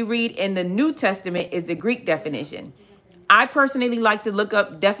everything you read in the New Testament is the Greek definition. I personally like to look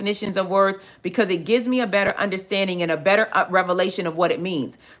up definitions of words because it gives me a better understanding and a better revelation of what it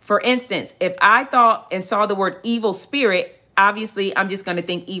means. For instance, if I thought and saw the word evil spirit, obviously I'm just going to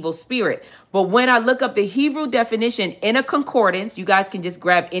think evil spirit. But when I look up the Hebrew definition in a concordance, you guys can just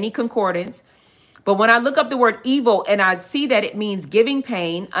grab any concordance. But when I look up the word evil and I see that it means giving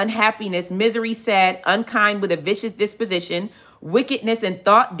pain, unhappiness, misery, sad, unkind with a vicious disposition, wickedness in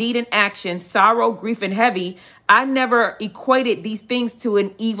thought, deed, and action, sorrow, grief, and heavy, I never equated these things to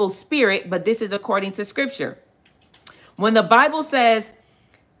an evil spirit, but this is according to scripture. When the Bible says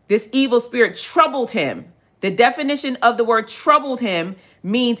this evil spirit troubled him, the definition of the word troubled him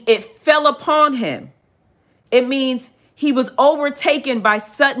means it fell upon him. It means he was overtaken by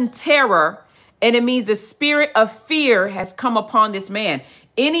sudden terror, and it means the spirit of fear has come upon this man.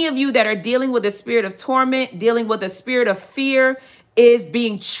 Any of you that are dealing with a spirit of torment, dealing with a spirit of fear, is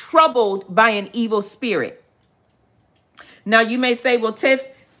being troubled by an evil spirit. Now, you may say, well, Tiff,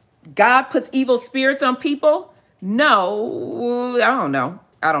 God puts evil spirits on people? No,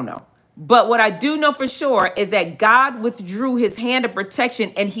 I don't know. But what I do know for sure is that God withdrew his hand of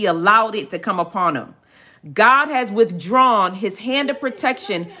protection and he allowed it to come upon him. God has withdrawn his hand of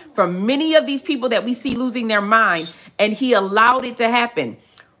protection from many of these people that we see losing their mind, and he allowed it to happen.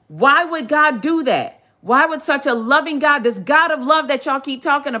 Why would God do that? Why would such a loving God, this God of love that y'all keep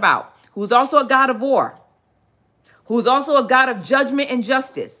talking about, who's also a God of war, who's also a God of judgment and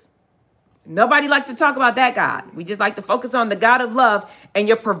justice? Nobody likes to talk about that God. We just like to focus on the God of love and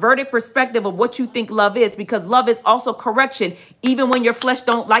your perverted perspective of what you think love is, because love is also correction, even when your flesh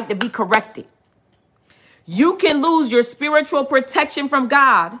don't like to be corrected. You can lose your spiritual protection from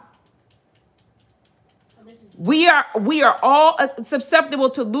God. We are all susceptible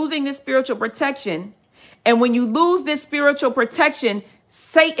to losing this spiritual protection. And when you lose this spiritual protection,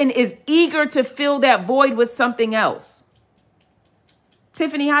 Satan is eager to fill that void with something else.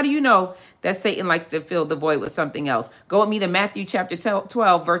 Tiffany, how do you know that Satan likes to fill the void with something else? Go with me to Matthew chapter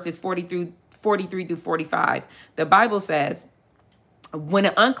 12, verses 43 through 45. The Bible says, when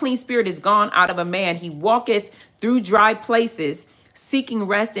an unclean spirit is gone out of a man, he walketh through dry places, seeking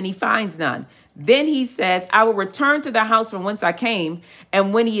rest, and he finds none. Then he says, I will return to the house from whence I came.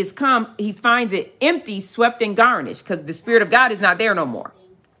 And when he is come, he finds it empty, swept, and garnished, because the Spirit of God is not there no more.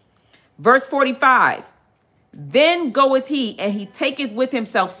 Verse 45, then goeth he, and he taketh with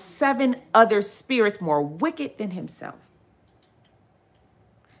himself 7 other spirits more wicked than himself.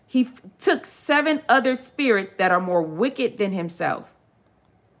 He took 7 other spirits that are more wicked than himself.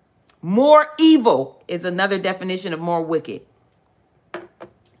 More evil is another definition of more wicked.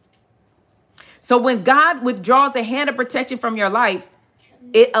 So when God withdraws a hand of protection from your life,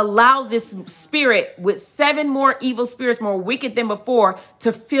 it allows this spirit with 7 more evil spirits, more wicked than before,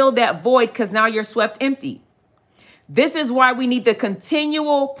 to fill that void, because now you're swept empty. This is why we need the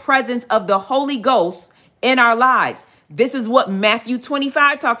continual presence of the Holy Ghost in our lives. This is what Matthew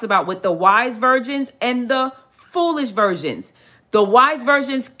 25 talks about with the wise virgins and the foolish virgins. The wise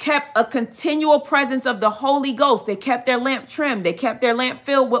virgins kept a continual presence of the Holy Ghost. They kept their lamp trimmed. They kept their lamp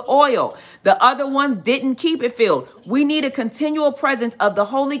filled with oil. The other ones didn't keep it filled. We need a continual presence of the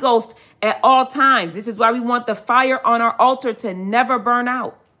Holy Ghost at all times. This is why we want the fire on our altar to never burn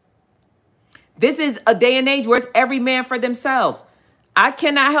out. This is a day and age where it's every man for themselves. I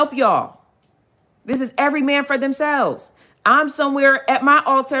cannot help y'all. This is every man for themselves. I'm somewhere at my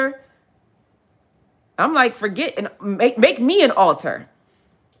altar. I'm like, forget and make me an altar.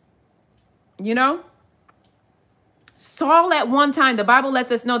 You know? Saul at one time, the Bible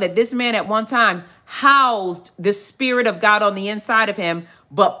lets us know that this man at one time housed the Spirit of God on the inside of him,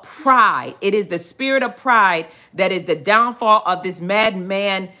 but pride. It is the spirit of pride that is the downfall of this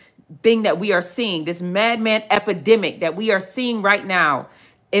madman thing that we are seeing, this madman epidemic that we are seeing right now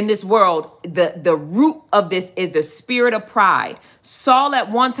in this world. The root of this is the spirit of pride. Saul at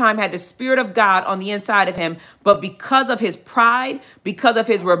one time had the Spirit of God on the inside of him, but because of his pride, because of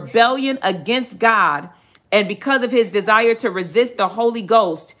his rebellion against God, and because of his desire to resist the Holy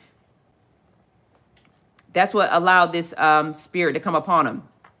Ghost, that's what allowed this spirit to come upon him.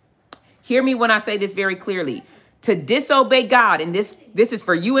 Hear me when I say this very clearly. To disobey God, and this is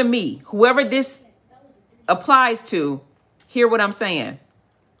for you and me, whoever this applies to, hear what I'm saying.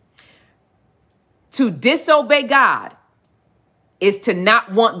 To disobey God is to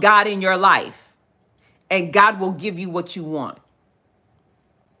not want God in your life, and God will give you what you want.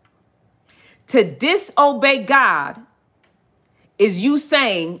 To disobey God is you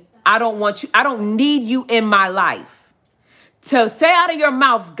saying, I don't want you, I don't need you in my life. To say out of your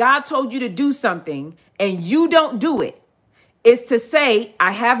mouth, God told you to do something and you don't do it, is to say,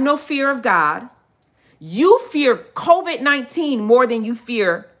 I have no fear of God. You fear COVID-19 more than you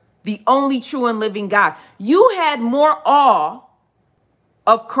fear the only true and living God. You had more awe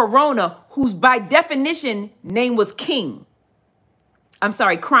of Corona, whose by definition name was king. I'm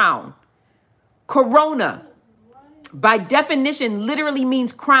sorry, crown. Corona, by definition, literally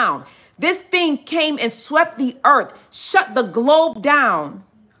means crown. This thing came and swept the earth, shut the globe down,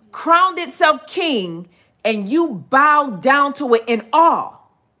 crowned itself king, and you bowed down to it in awe,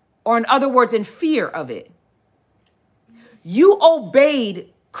 or in other words, in fear of it. You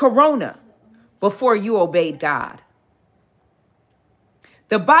obeyed Corona before you obeyed God.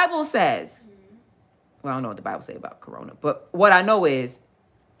 The Bible says, well, I don't know what the Bible says about Corona, but what I know is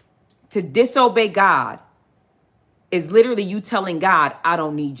to disobey God is literally you telling God, I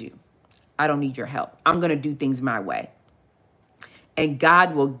don't need you. I don't need your help. I'm going to do things my way. And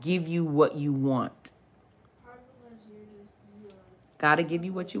God will give you what you want. God will give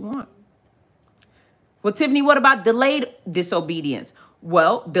you what you want. Well, Tiffany, what about delayed disobedience?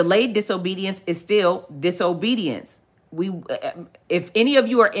 Well, delayed disobedience is still disobedience. If any of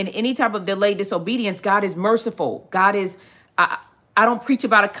you are in any type of delayed disobedience, God is merciful. God is, I don't preach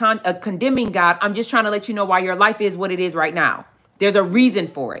about a condemning God. I'm just trying to let you know why your life is what it is right now. There's a reason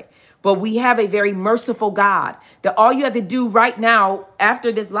for it. But we have a very merciful God that all you have to do right now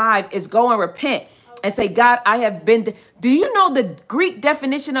after this live is go and repent and say, God, I have been. Do you know the Greek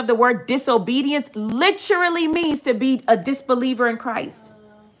definition of the word disobedience literally means to be a disbeliever in Christ?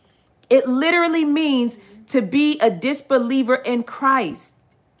 It literally means to be a disbeliever in Christ.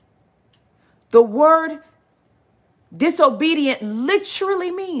 The word disobedient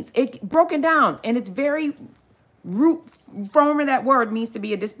literally means, it broken down, and it's very root form of that word means to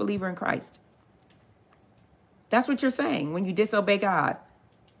be a disbeliever in Christ. That's what you're saying when you disobey God.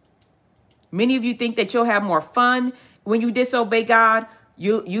 Many of you think that you'll have more fun when you disobey God.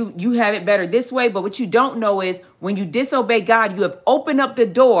 You have it better this way. But what you don't know is when you disobey God, you have opened up the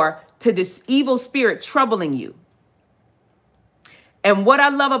door to this evil spirit troubling you. And what I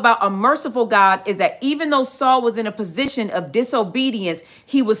love about a merciful God is that even though Saul was in a position of disobedience,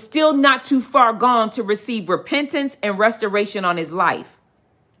 he was still not too far gone to receive repentance and restoration on his life.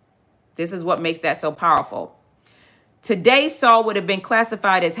 This is what makes that so powerful. Today, Saul would have been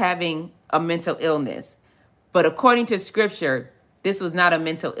classified as having a mental illness. But according to scripture, this was not a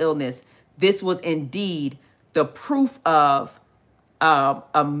mental illness. This was indeed the proof of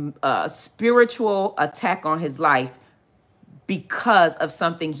a spiritual attack on his life because of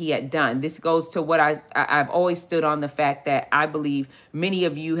something he had done. This goes to what I've always stood on, the fact that I believe many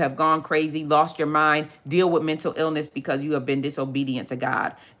of you have gone crazy, lost your mind, deal with mental illness because you have been disobedient to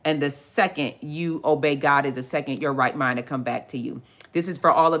God. And the second you obey God is the second your right mind to come back to you. This is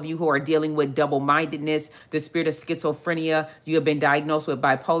for all of you who are dealing with double-mindedness, the spirit of schizophrenia. You have been diagnosed with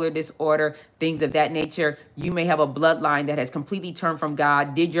bipolar disorder, things of that nature. You may have a bloodline that has completely turned from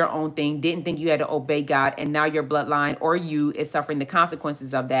God, did your own thing, didn't think you had to obey God, and now your bloodline or you is suffering the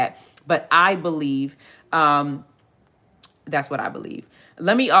consequences of that. But I believe, that's what I believe.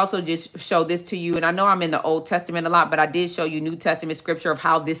 Let me also just show this to you. And I know I'm in the Old Testament a lot, but I did show you New Testament scripture of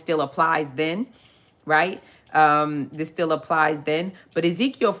how this still applies then, right? This still applies then. But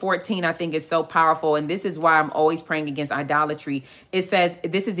Ezekiel 14, I think, is so powerful. And this is why I'm always praying against idolatry. It says,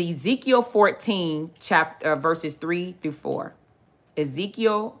 this is Ezekiel 14, verses 3 through 4.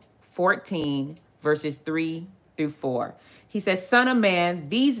 Ezekiel 14, verses 3 through 4. He says, Son of man,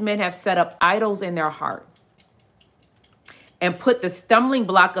 these men have set up idols in their heart and put the stumbling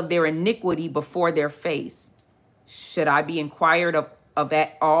block of their iniquity before their face. Should I be inquired of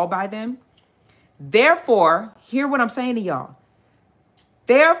at all by them? Therefore, hear what I'm saying to y'all.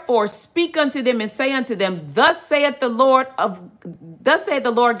 Therefore, speak unto them and say unto them, thus saith the Lord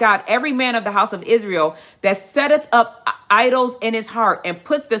God, every man of the house of Israel that setteth up idols in his heart and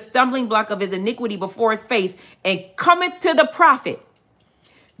puts the stumbling block of his iniquity before his face and cometh to the prophet.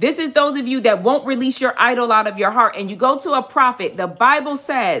 This is those of you that won't release your idol out of your heart. And you go to a prophet. The Bible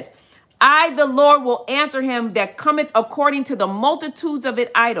says, I, the Lord, will answer him that cometh according to the multitudes of his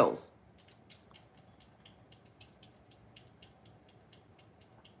idols.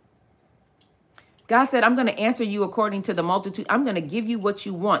 God said, I'm going to answer you according to the multitude. I'm going to give you what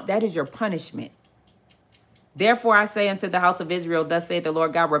you want. That is your punishment. Therefore, I say unto the house of Israel, thus saith the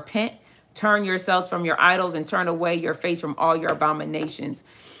Lord God, repent, Turn yourselves from your idols and turn away your face from all your abominations.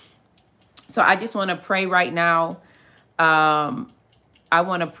 So I just want to pray right now. I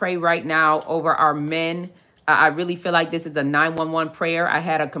want to pray right now over our men. I really feel like this is a 911 prayer. I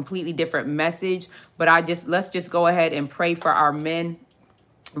had a completely different message, but let's just go ahead and pray for our men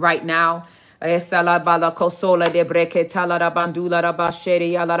right now. Father,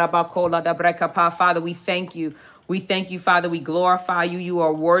 we thank you. We thank you, Father. We glorify you. You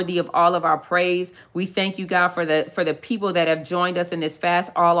are worthy of all of our praise. We thank you, God, for the people that have joined us in this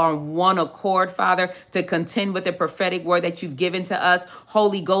fast, all on one accord, Father, to contend with the prophetic word that you've given to us.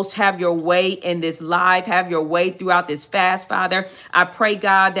 Holy Ghost, have your way in this live. Have your way throughout this fast, Father. I pray,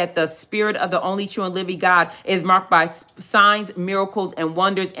 God, that the spirit of the only true and living God is marked by signs, miracles, and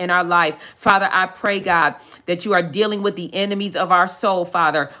wonders in our life. Father, I pray, God, that you are dealing with the enemies of our soul,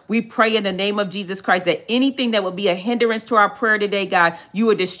 Father. We pray in the name of Jesus Christ that anything that will be a hindrance to our prayer today, God, you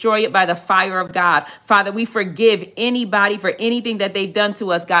would destroy it by the fire of God. Father, we forgive anybody for anything that they've done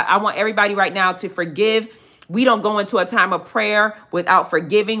to us, God. I want everybody right now to forgive. We don't go into a time of prayer without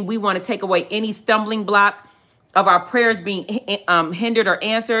forgiving. We want to take away any stumbling block of our prayers being hindered or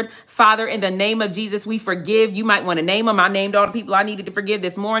answered. Father, in the name of Jesus, we forgive. You might want to name them. I named all the people I needed to forgive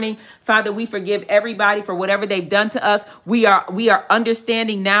this morning. Father, we forgive everybody for whatever they've done to us. We are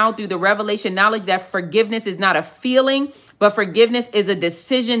understanding now through the revelation knowledge that forgiveness is not a feeling, but forgiveness is a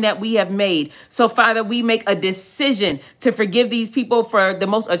decision that we have made. So, Father, we make a decision to forgive these people for the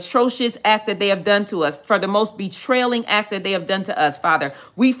most atrocious acts that they have done to us, for the most betraying acts that they have done to us, Father.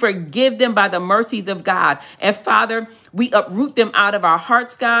 We forgive them by the mercies of God. And, Father, we uproot them out of our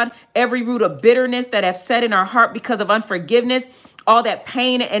hearts, God. Every root of bitterness that have set in our heart because of unforgiveness, all that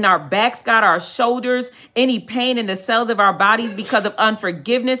pain in our backs, God, our shoulders, any pain in the cells of our bodies because of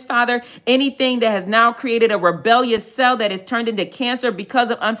unforgiveness, Father, anything that has now created a rebellious cell that is turned into cancer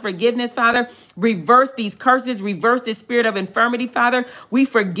because of unforgiveness, Father, reverse these curses, reverse this spirit of infirmity, Father. We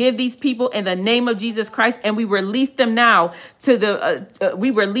forgive these people in the name of Jesus Christ, and we release them now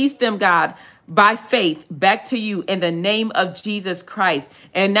we release them, God, by faith back to you in the name of Jesus Christ.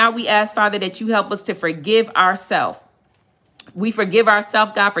 And now we ask, Father, that you help us to forgive ourselves. We forgive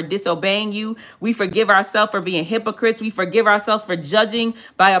ourselves, God, for disobeying you. We forgive ourselves for being hypocrites. We forgive ourselves for judging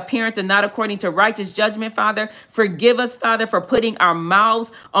by appearance and not according to righteous judgment, Father. Forgive us, Father, for putting our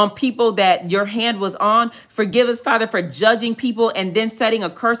mouths on people that your hand was on. Forgive us, Father, for judging people and then setting a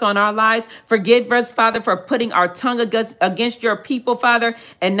curse on our lives. Forgive us, Father, for putting our tongue against your people, Father.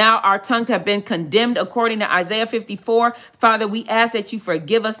 And now our tongues have been condemned according to Isaiah 54. Father, we ask that you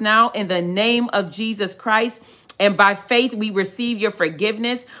forgive us now in the name of Jesus Christ. And by faith, we receive your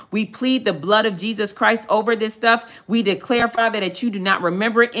forgiveness. We plead the blood of Jesus Christ over this stuff. We declare, Father, that you do not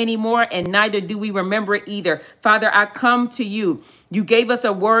remember it anymore, and neither do we remember it either. Father, I come to you. You gave us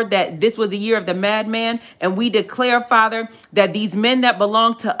a word that this was a year of the madman, and we declare, Father, that these men that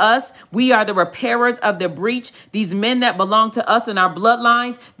belong to us, we are the repairers of the breach. These men that belong to us in our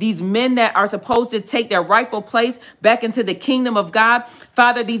bloodlines, these men that are supposed to take their rightful place back into the kingdom of God.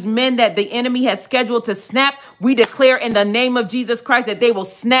 Father, these men that the enemy has scheduled to snap, we declare in the name of Jesus Christ that they will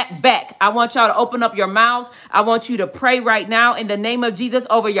snap back. I want y'all to open up your mouths. I want you to pray right now in the name of Jesus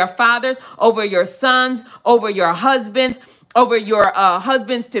over your fathers, over your sons, over your husbands, over your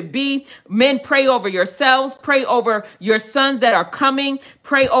husbands to be. Men, pray over yourselves. Pray over your sons that are coming.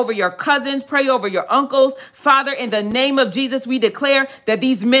 Pray over your cousins. Pray over your uncles. Father, in the name of Jesus, we declare that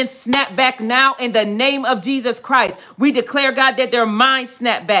these men snap back now in the name of Jesus Christ. We declare, God, that their minds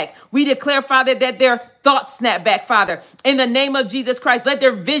snap back. We declare, Father, that their thoughts snap back, Father. In the name of Jesus Christ, let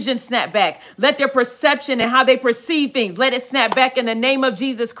their vision snap back. Let their perception and how they perceive things, let it snap back in the name of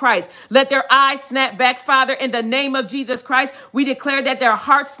Jesus Christ. Let their eyes snap back, Father, in the name of Jesus Christ. We declare that their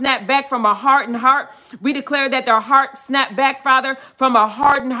hearts snap back from a hardened heart. We declare that their heart snap back, Father, from a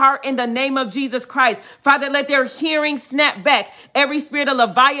hardened heart in the name of Jesus Christ. Father, let their hearing snap back. Every spirit of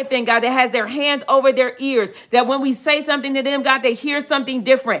Leviathan, God, that has their hands over their ears, that when we say something to them, God, they hear something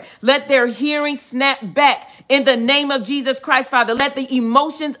different. Let their hearing snap back in the name of Jesus Christ, Father. Let the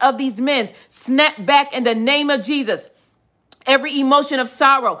emotions of these men snap back in the name of Jesus. Every emotion of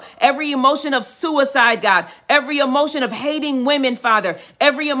sorrow, every emotion of suicide, God, every emotion of hating women, Father,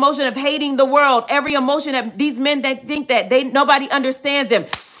 every emotion of hating the world, every emotion of these men that think that nobody understands them,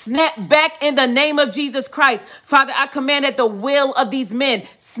 snap back in the name of Jesus Christ. Father, I command that the will of these men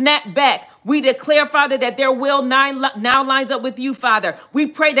snap back. We declare, Father, that their will now lines up with you, Father. We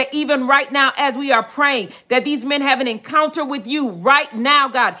pray that even right now, as we are praying, that these men have an encounter with you right now,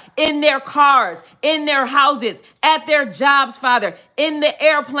 God, in their cars, in their houses, at their jobs, Father, in the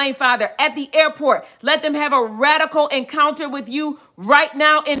airplane, Father, at the airport. Let them have a radical encounter with you right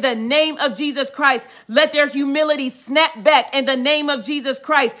now in the name of Jesus Christ. Let their humility snap back in the name of Jesus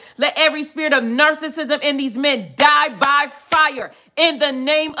Christ. Let every spirit of narcissism in these men die by fire. In the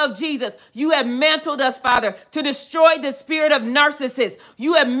name of Jesus, you have mantled us, Father, to destroy the spirit of narcissists.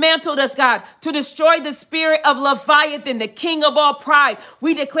 You have mantled us, God, to destroy the spirit of Leviathan, the king of all pride.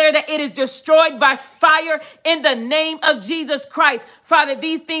 We declare that it is destroyed by fire in the name of Jesus Christ. Father,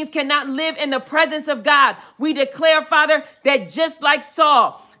 these things cannot live in the presence of God. We declare, Father, that just like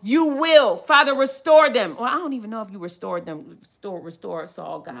Saul, you will, Father, restore them. Well, I don't even know if you restored them. Restore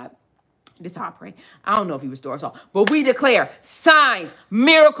Saul, God. This is how I pray. I don't know if he restores all, but we declare signs,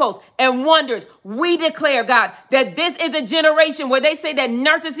 miracles, and wonders. We declare, God, that this is a generation where they say that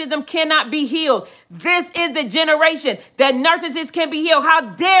narcissism cannot be healed. This is the generation that narcissists can be healed. How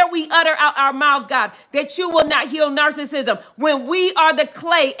dare we utter out our mouths, God, that you will not heal narcissism when we are the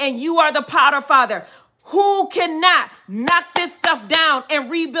clay and you are the potter, Father. Who cannot knock this stuff down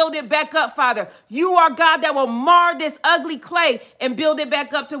and rebuild it back up, Father? You are God that will mar this ugly clay and build it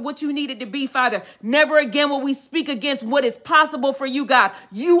back up to what you need it to be, Father. Never again will we speak against what is possible for you, God.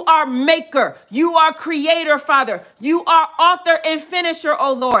 You are maker. You are creator, Father. You are author and finisher,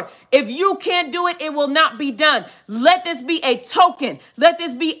 oh Lord. If you can't do it, it will not be done. Let this be a token. Let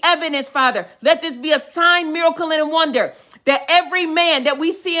this be evidence, Father. Let this be a sign, miracle, and a wonder. That every man that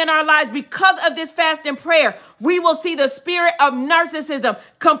we see in our lives, because of this fast and prayer, we will see the spirit of narcissism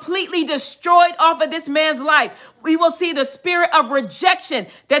completely destroyed off of this man's life. We will see the spirit of rejection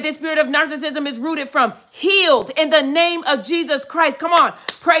that the spirit of narcissism is rooted from healed in the name of Jesus Christ. Come on,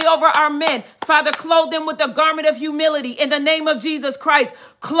 pray over our men. Father, clothe them with the garment of humility in the name of Jesus Christ.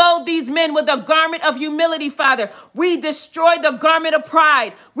 Clothe these men with the garment of humility, Father. We destroy the garment of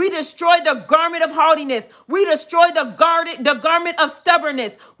pride. We destroy the garment of haughtiness. We destroy the garment of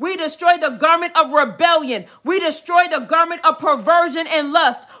stubbornness. We destroy the garment of rebellion. We destroy the garment of perversion and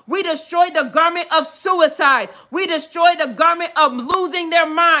lust. We destroy the garment of suicide. We destroy the garment of losing their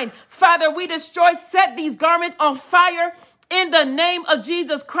mind. Father, we set these garments on fire in the name of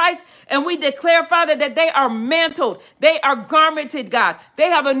Jesus Christ. And we declare, Father, that they are mantled. They are garmented, God. They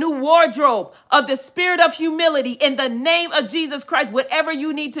have a new wardrobe of the spirit of humility in the name of Jesus Christ. Whatever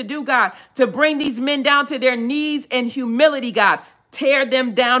you need to do, God, to bring these men down to their knees in humility, God. Tear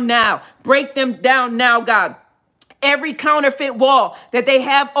them down now. Break them down now, God. Every counterfeit wall that they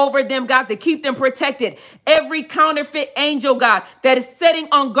have over them, God, to keep them protected. Every counterfeit angel, God, that is setting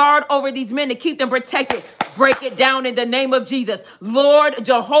on guard over these men to keep them protected. Break it down in the name of Jesus. Lord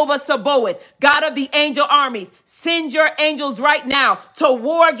Jehovah Sabaoth, God of the angel armies, send your angels right now to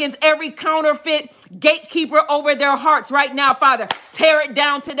war against every counterfeit gatekeeper over their hearts right now, Father. Tear it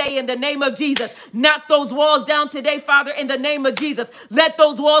down today in the name of Jesus. Knock those walls down today, Father, in the name of Jesus. Let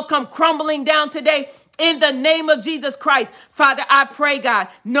those walls come crumbling down today in the name of Jesus Christ. Father, I pray, God,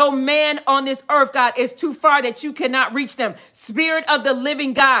 no man on this earth, God, is too far that you cannot reach them. Spirit of the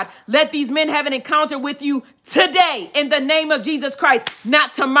living God, let these men have an encounter with you today in the name of Jesus Christ.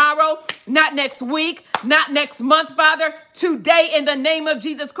 Not tomorrow, not next week, not next month, Father. Today in the name of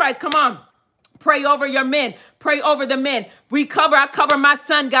Jesus Christ. Come on. Pray over your men. Pray over the men. I cover my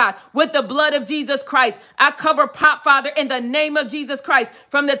son, God, with the blood of Jesus Christ. I cover Pop, Father, in the name of Jesus Christ,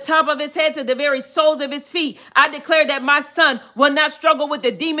 from the top of his head to the very soles of his feet. I declare that my son will not struggle with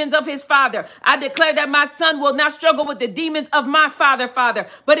the demons of his father. I declare that my son will not struggle with the demons of my father.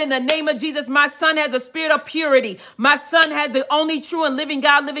 But in the name of Jesus, my son has a spirit of purity. My son has the only true and living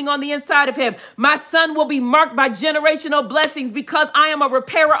God living on the inside of him. My son will be marked by generational blessings because I am a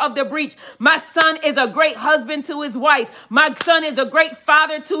repairer of the breach. My son is a great husband to his wife. My son is a great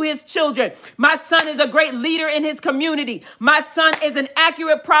father to his children. My son is a great leader in his community. My son is an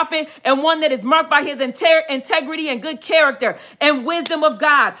accurate prophet and one that is marked by his integrity and good character and wisdom of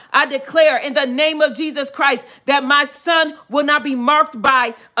God. I declare in the name of Jesus Christ that my son will not be marked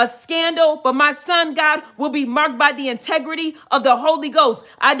by a scandal, but my son, God, will be marked by the integrity of the Holy Ghost.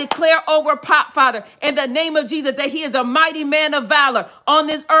 I declare over Pop, Father, in the name of Jesus, that he is a mighty man of valor on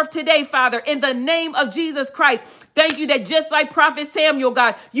this earth today, Father, in the name of Jesus Christ. Christ. Thank you that just like Prophet Samuel,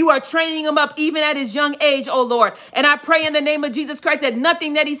 God, you are training him up even at his young age, oh Lord. And I pray in the name of Jesus Christ that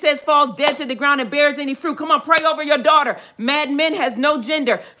nothing that he says falls dead to the ground and bears any fruit. Come on, pray over your daughter. Mad Men has no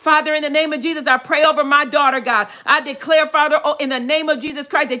gender. Father, in the name of Jesus, I pray over my daughter, God. I declare, Father, in the name of Jesus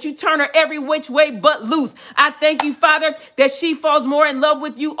Christ, that you turn her every which way but loose. I thank you, Father, that she falls more in love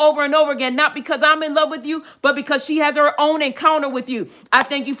with you over and over again, not because I'm in love with you, but because she has her own encounter with you. I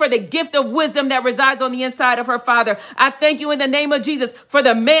thank you for the gift of wisdom that resides on the inside of her, Father. I thank you in the name of Jesus for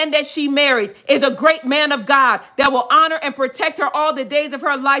the man that she marries is a great man of God that will honor and protect her all the days of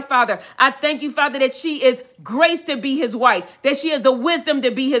her life, Father. I thank you, Father, that she is graced to be his wife, that she has the wisdom to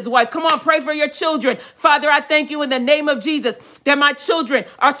be his wife. Come on, pray for your children. Father, I thank you in the name of Jesus that my children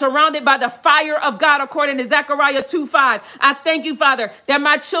are surrounded by the fire of God according to Zechariah 2:5. I thank you, Father, that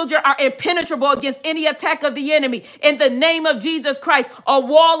my children are impenetrable against any attack of the enemy. In the name of Jesus Christ, a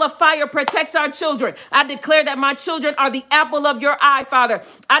wall of fire protects our children. I declare that my children are the apple of your eye, Father.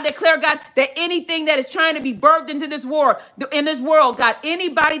 I declare, God, that anything that is trying to be birthed into this world, God,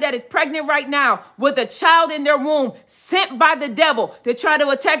 anybody that is pregnant right now with a child in their womb sent by the devil to try to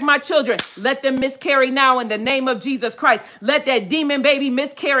attack my children, let them miscarry now in the name of Jesus Christ. Let that demon baby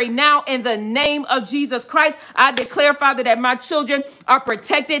miscarry now in the name of Jesus Christ. I declare, Father, that my children are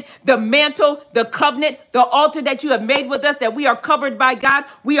protected. The mantle, the covenant, the altar that you have made with us, that we are covered by God.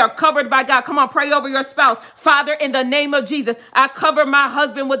 We are covered by God. Come on, pray over your spouse. Father, in the name of Jesus, I cover my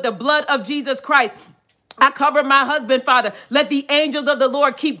husband with the blood of Jesus Christ. I cover my husband, Father. Let the angels of the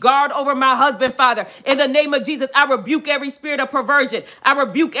Lord keep guard over my husband, Father. In the name of Jesus, I rebuke every spirit of perversion. I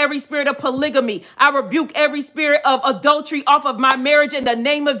rebuke every spirit of polygamy. I rebuke every spirit of adultery off of my marriage in the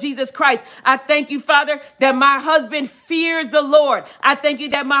name of Jesus Christ. I thank you, Father, that my husband fears the Lord. I thank you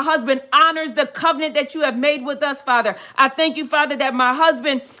that my husband honors the covenant that you have made with us, Father. I thank you, Father, that my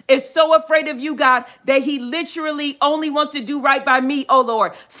husband is so afraid of you, God, that he literally only wants to do right by me, oh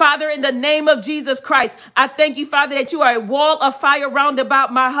Lord. Father, in the name of Jesus Christ, I thank you, Father, that you are a wall of fire round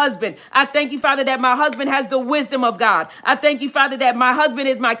about my husband. I thank you, Father, that my husband has the wisdom of God. I thank you, Father, that my husband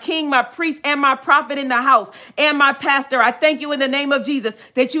is my king, my priest, and my prophet in the house, and my pastor. I thank you in the name of Jesus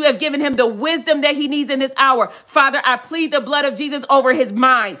that you have given him the wisdom that he needs in this hour. Father, I plead the blood of Jesus over his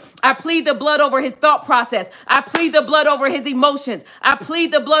mind. I plead the blood over his thought process. I plead the blood over his emotions. I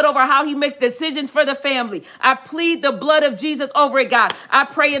plead the blood over how he makes decisions for the family. I plead the blood of Jesus over it, God. I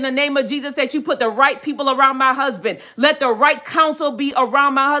pray in the name of Jesus that you put the right people around my husband. Let the right counsel be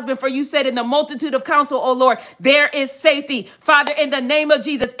around my husband. For you said in the multitude of counsel, oh Lord, there is safety. Father, in the name of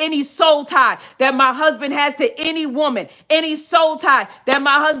Jesus, any soul tie that my husband has to any woman, any soul tie that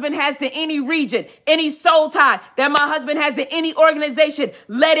my husband has to any region, any soul tie that my husband has to any organization,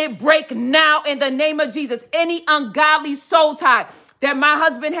 let it break now in the name of Jesus. Any ungodly soul tie that my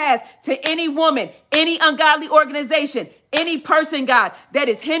husband has to any woman, any ungodly organization, any person, God, that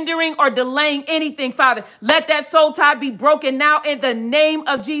is hindering or delaying anything, Father, let that soul tie be broken now in the name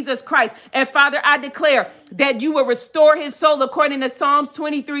of Jesus Christ. And Father, I declare that you will restore his soul according to Psalms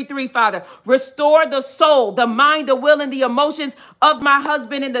 23:3, Father. Restore the soul, the mind, the will, and the emotions of my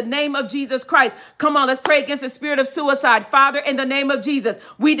husband in the name of Jesus Christ. Come on, let's pray against the spirit of suicide. Father, in the name of Jesus,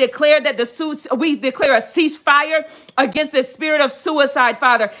 we declare that we declare a ceasefire against the spirit of suicide,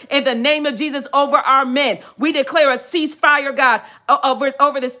 Father, in the name of Jesus over our men. We declare a ceasefire, God,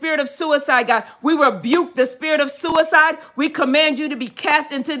 over the spirit of suicide, God. We rebuke the spirit of suicide. We command you to be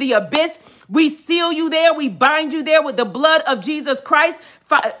cast into the abyss. We seal you there. We bind you there with the blood of Jesus Christ.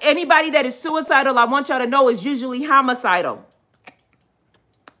 Anybody that is suicidal, I want y'all to know, is usually homicidal.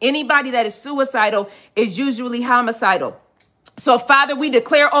 Anybody that is suicidal is usually homicidal. So, Father, we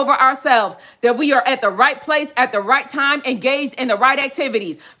declare over ourselves that we are at the right place at the right time, engaged in the right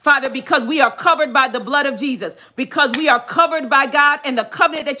activities. Father, because we are covered by the blood of Jesus, because we are covered by God and the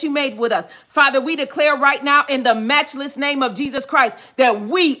covenant that you made with us. Father, we declare right now in the matchless name of Jesus Christ that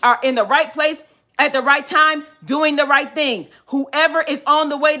we are in the right place at the right time, doing the right things. Whoever is on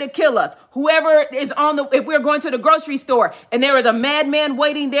the way to kill us, whoever is if we're going to the grocery store and there is a madman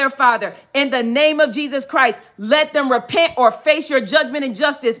waiting there, Father, in the name of Jesus Christ, let them repent or face your judgment and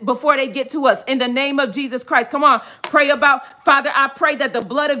justice before they get to us. In the name of Jesus Christ. Come on, pray about, Father, I pray that the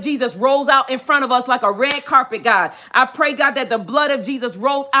blood of Jesus rolls out in front of us like a red carpet, God. I pray, God, that the blood of Jesus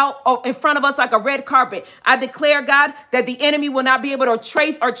rolls out in front of us like a red carpet. I declare, God, that the enemy will not be able to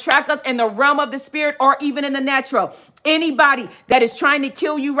trace or track us in the realm of the spirit or even in the natural. Anybody that is trying to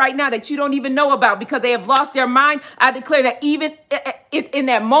kill you right now that you don't even know about because they have lost their mind. I declare that even in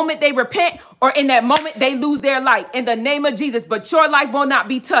that moment they repent, or in that moment they lose their life in the name of Jesus, but your life will not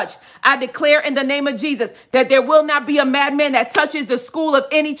be touched. I declare in the name of Jesus that there will not be a madman that touches the school of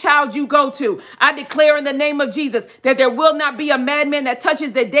any child you go to. I declare in the name of Jesus that there will not be a madman that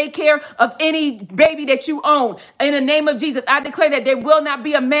touches the daycare of any baby that you own. In the name of Jesus, I declare that there will not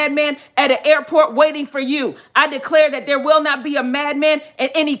be a madman at an airport waiting for you. I declare that there will not be a madman in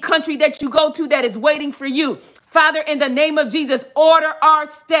any country that you go to that is waiting for you. Father, in the name of Jesus, order our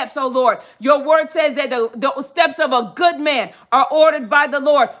steps, oh Lord. Your word says that the steps of a good man are ordered by the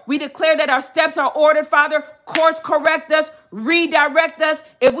Lord. We declare that our steps are ordered, Father. Course correct us, redirect us.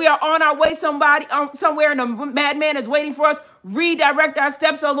 If we are on our way somewhere and a madman is waiting for us, redirect our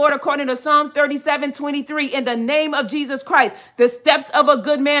steps, oh Lord, according to Psalms 37:23. In the name of Jesus Christ, the steps of a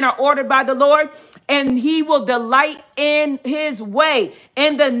good man are ordered by the Lord, and he will delight in his way.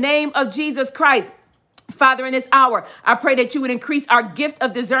 In the name of Jesus Christ. Father, in this hour, I pray that you would increase our gift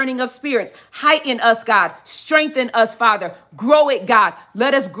of discerning of spirits. Heighten us, God. Strengthen us, Father. Grow it, God.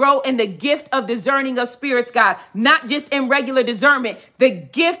 Let us grow in the gift of discerning of spirits, God. Not just in regular discernment, the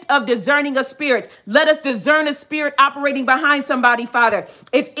gift of discerning of spirits. Let us discern a spirit operating behind somebody, Father.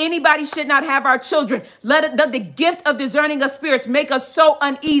 If anybody should not have our children, let the gift of discerning of spirits make us so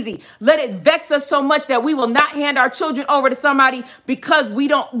uneasy. Let it vex us so much that we will not hand our children over to somebody because we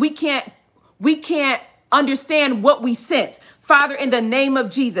can't understand what we sense. Father, in the name of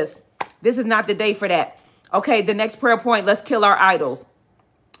Jesus, this is not the day for that. Okay, the next prayer point, let's kill our idols.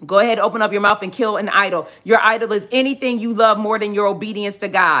 Go ahead, open up your mouth and kill an idol. Your idol is anything you love more than your obedience to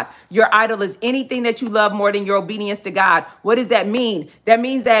God. Your idol is anything that you love more than your obedience to God. What does that mean? That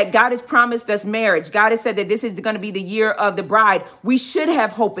means that God has promised us marriage. God has said that this is going to be the year of the bride. We should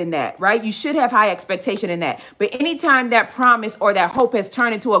have hope in that, right? You should have high expectation in that. But anytime that promise or that hope has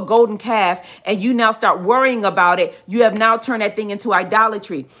turned into a golden calf and you now start worrying about it, you have now turned that thing into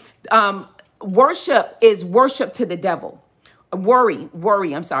idolatry. Worship is worship to the devil. Worry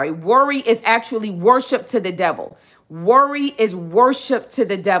is actually worship to the devil. Worry is worship to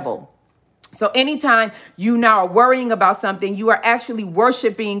the devil. So anytime you now are worrying about something, you are actually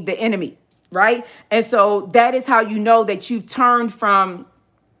worshiping the enemy, right? And so that is how you know that you've turned from,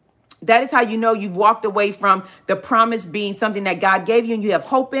 that is how you know you've walked away from the promise being something that God gave you and you have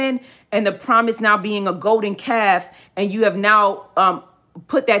hope in, and the promise now being a golden calf, and you have now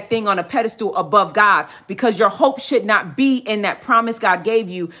put that thing on a pedestal above God, because your hope should not be in that promise God gave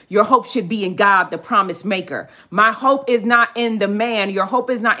you. Your hope should be in God, the promise maker. My hope is not in the man. Your hope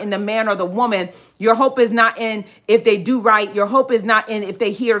is not in the man or the woman. Your hope is not in if they do right. Your hope is not in if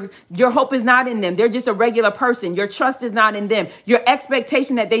they hear. Your hope is not in them. They're just a regular person. Your trust is not in them. Your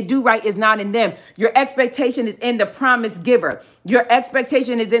expectation that they do right is not in them. Your expectation is in the promise giver. Your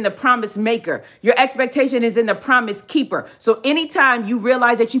expectation is in the promise maker. Your expectation is in the promise keeper. So anytime you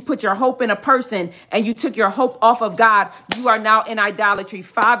realize that you put your hope in a person and you took your hope off of God, you are now in idolatry.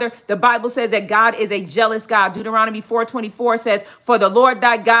 Father, the Bible says that God is a jealous God. Deuteronomy 4:24 says, for the Lord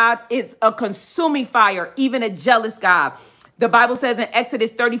thy God is a consuming fire, even a jealous God. The Bible says in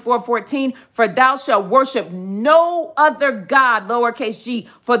Exodus 34:14, for thou shalt worship no other God, lowercase g,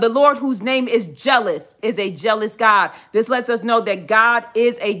 for the Lord whose name is jealous is a jealous God. This lets us know that God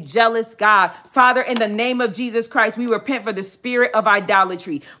is a jealous God. Father, in the name of Jesus Christ, we repent for the spirit of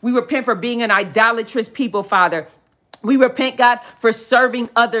idolatry. We repent for being an idolatrous people, Father. We repent, God, for serving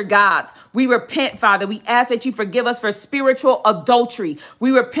other gods. We repent, Father. We ask that you forgive us for spiritual adultery.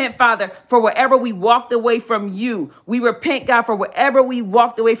 We repent, Father, for wherever we walked away from you. We repent, God, for wherever we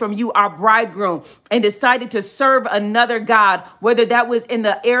walked away from you, our bridegroom, and decided to serve another God, whether that was in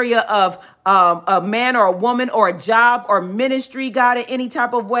the area of a man or a woman or a job or ministry, God, in any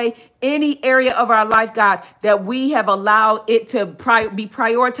type of way, any area of our life, God, that we have allowed it to be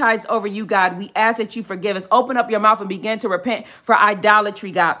prioritized over you, God. We ask that you forgive us. Open up your mouth and begin to repent for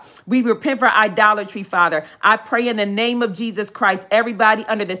idolatry, God. We repent for idolatry, Father. I pray in the name of Jesus Christ, everybody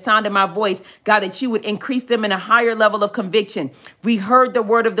under the sound of my voice, God, that you would increase them in a higher level of conviction. We heard the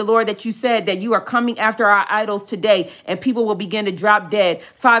word of the Lord that you said that you are coming after our idols today, and people will begin to drop dead.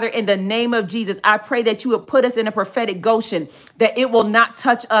 Father, in the name of Jesus, I pray that you would put us in a prophetic Goshen, that it will not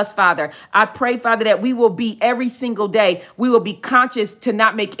touch us, Father. I pray, Father, that we will be every single day, we will be conscious to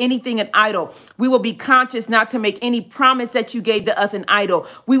not make anything an idol. We will be conscious not to make any promise that you gave to us an idol.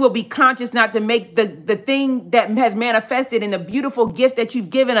 We will be conscious not to make the thing that has manifested in the beautiful gift that you've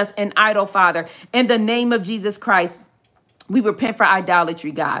given us an idol, Father. In the name of Jesus Christ, we repent for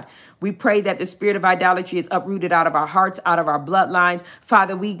idolatry, God. We pray that the spirit of idolatry is uprooted out of our hearts, out of our bloodlines.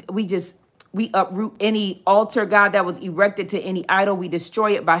 Father, we We uproot any altar, God, that was erected to any idol. We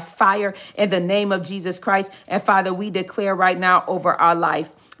destroy it by fire in the name of Jesus Christ. And Father, we declare right now over our life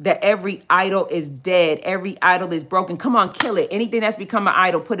that every idol is dead. Every idol is broken. Come on, kill it. Anything that's become an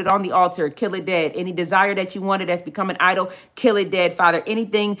idol, put it on the altar, kill it dead. Any desire that you wanted that's become an idol, kill it dead, Father.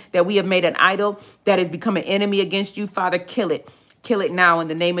 Anything that we have made an idol that has become an enemy against you, Father, kill it. Kill it now in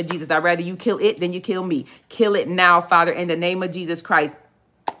the name of Jesus. I'd rather you kill it than you kill me. Kill it now, Father, in the name of Jesus Christ.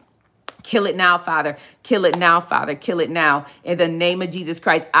 Kill it now, Father. Kill it now, Father. Kill it now in the name of Jesus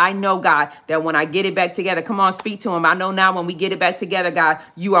Christ. I know, God, that when I get it back together, come on, speak to him. I know now when we get it back together, God,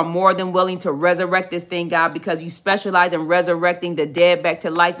 you are more than willing to resurrect this thing, God, because you specialize in resurrecting the dead back to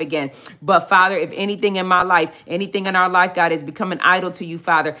life again. But Father, if anything in my life, anything in our life, God, has become an idol to you,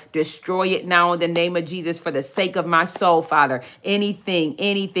 Father, destroy it now in the name of Jesus for the sake of my soul, Father. Anything,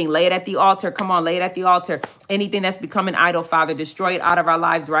 lay it at the altar. Come on, lay it at the altar. Anything that's become an idol, Father, destroy it out of our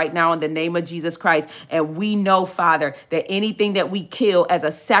lives right now in the name of Jesus Christ. And we know, Father, that anything that we kill as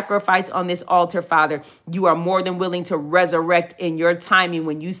a sacrifice on this altar, Father, you are more than willing to resurrect in your timing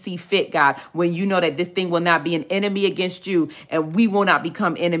when you see fit, God, when you know that this thing will not be an enemy against you and we will not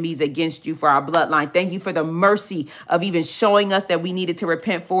become enemies against you for our bloodline. Thank you for the mercy of even showing us that we needed to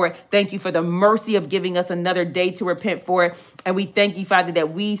repent for it. Thank you for the mercy of giving us another day to repent for it. And we thank you, Father,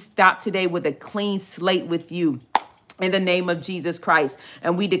 that we stop today with a clean slate with you. In the name of Jesus Christ.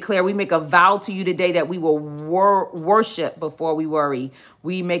 And we declare, we make a vow to you today that we will worship before we worry.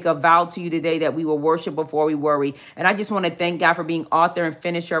 We make a vow to you today that we will worship before we worry. And I just want to thank God for being author and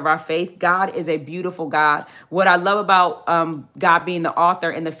finisher of our faith. God is a beautiful God. What I love about God being the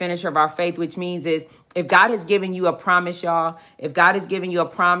author and the finisher of our faith, which means is if God has given you a promise, y'all, if God has given you a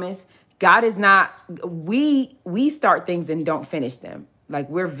promise, God is not, we start things and don't finish them. Like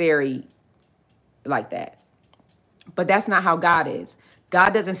we're very like that. But that's not how God is.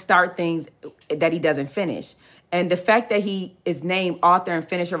 God doesn't start things that he doesn't finish. And the fact that he is named author and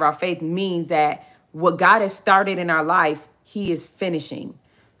finisher of our faith means that what God has started in our life, he is finishing.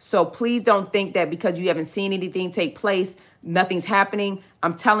 So please don't think that because you haven't seen anything take place, nothing's happening.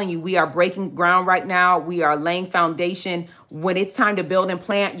 I'm telling you, we are breaking ground right now. We are laying foundation. When it's time to build and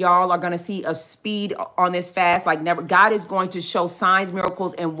plant, y'all are going to see a speed on this fast like never. God is going to show signs,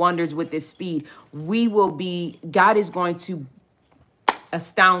 miracles, and wonders with this speed. God is going to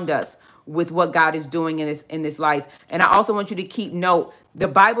astound us with what God is doing in this life. And I also want you to keep note. The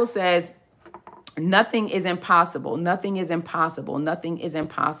Bible says, nothing is impossible. Nothing is impossible. Nothing is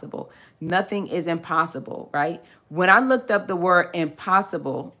impossible. Nothing is impossible, right? When I looked up the word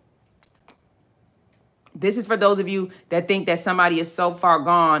impossible, this is for those of you that think that somebody is so far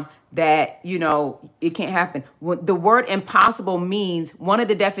gone that, you know, it can't happen. The word impossible means, one of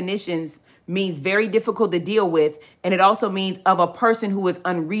the definitions means very difficult to deal with. And it also means of a person who is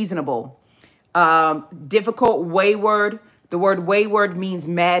unreasonable, difficult, wayward. The word wayward means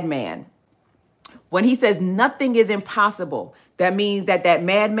madman. When he says nothing is impossible, that means that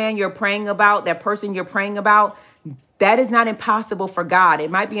madman you're praying about, that person you're praying about, that is not impossible for God. It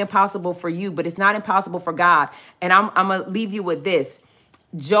might be impossible for you, but it's not impossible for God. And I'm going to leave you with this.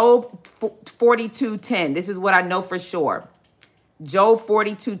 Job 42:10. This is what I know for sure. Job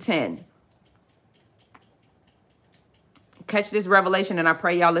 42:10. Catch this revelation, and I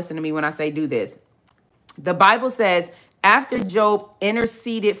pray y'all listen to me when I say do this. The Bible says, after Job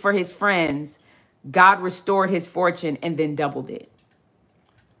interceded for his friends, God restored his fortune and then doubled it.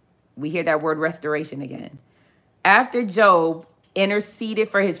 We hear that word restoration again. After Job interceded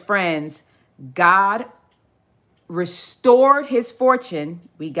for his friends, God restored his fortune.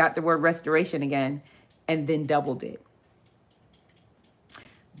 We got the word restoration again, and then doubled it.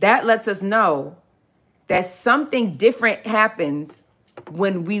 That lets us know that something different happens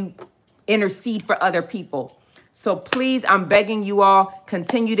when we intercede for other people. So please, I'm begging you all,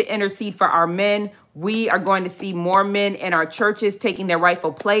 continue to intercede for our men. We are going to see more men in our churches taking their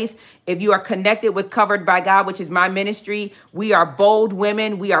rightful place. If you are connected with Covered by God, which is my ministry, we are bold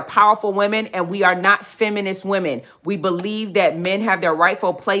women, we are powerful women, and we are not feminist women. We believe that men have their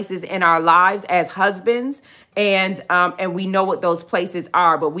rightful places in our lives as husbands, and we know what those places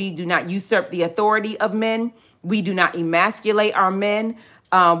are, but we do not usurp the authority of men. We do not emasculate our men.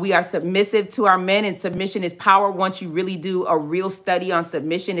 We are submissive to our men, and submission is power. Once you really do a real study on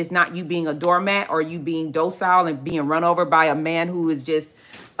submission, it's not you being a doormat or you being docile and being run over by a man who is just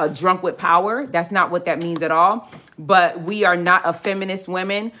drunk with power. That's not what that means at all. But we are not a feminist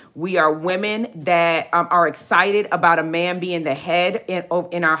women. We are women that are excited about a man being the head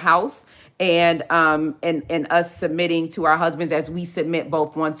in our house, and us submitting to our husbands as we submit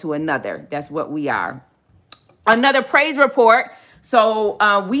both one to another. That's what we are. Another praise report. So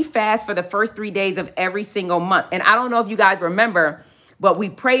we fast for the first 3 days of every single month. And I don't know if you guys remember, but we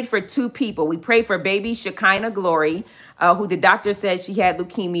prayed for two people. We prayed for baby Shekinah Glory, who the doctor said she had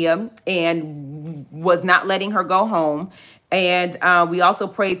leukemia and was not letting her go home. And we also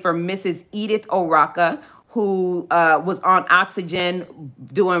prayed for Mrs. Edith Oraka, who was on oxygen,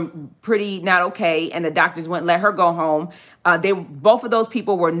 doing pretty not okay, and the doctors wouldn't let her go home. Both of those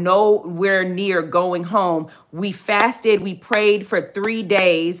people were nowhere near going home. We fasted, we prayed for 3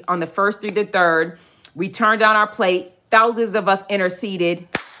 days on the first through the third. We turned on our plate. Thousands of us interceded.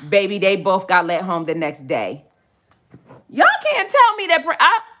 Baby, they both got let home the next day. Y'all can't tell me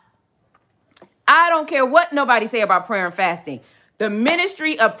that. I don't care what nobody say about prayer and fasting. The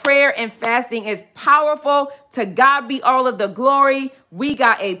ministry of prayer and fasting is powerful. To God be all of the glory. We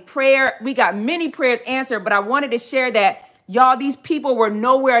got a prayer. We got many prayers answered, but I wanted to share that, y'all, these people were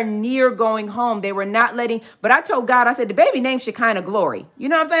nowhere near going home. They were not letting, but I told God, I said, the baby named Shekinah Glory. You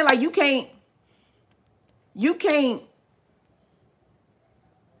know what I'm saying? Like you can't.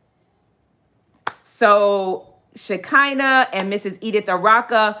 So Shekinah and Mrs. Edith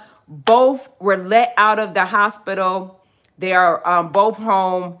Araka both were let out of the hospital. They are both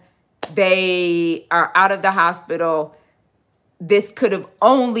home. They are out of the hospital. This could have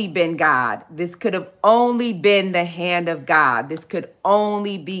only been God. This could have only been the hand of God. This could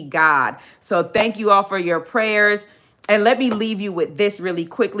only be God. So thank you all for your prayers. And let me leave you with this really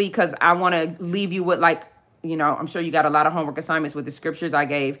quickly, because I want to leave you with, like, you know, I'm sure you got a lot of homework assignments with the scriptures I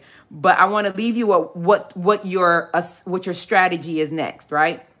gave, but I want to leave you with what your strategy is next,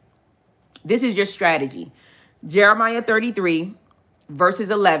 right? This is your strategy. Jeremiah 33,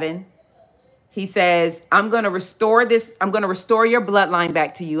 verses 11, he says, I'm going to restore this. I'm going to restore your bloodline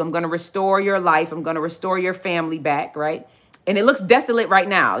back to you. I'm going to restore your life. I'm going to restore your family back, right? And it looks desolate right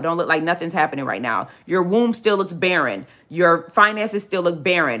now. It don't look like nothing's happening right now. Your womb still looks barren. Your finances still look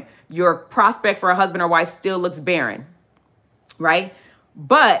barren. Your prospect for a husband or wife still looks barren, right?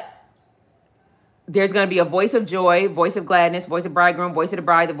 But there's going to be a voice of joy, voice of gladness, voice of bridegroom, voice of the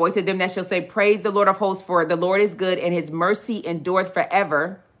bride, the voice of them that shall say, praise the Lord of hosts, for the Lord is good and his mercy endureth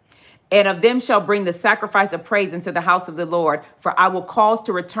forever. And of them shall bring the sacrifice of praise into the house of the Lord, for I will cause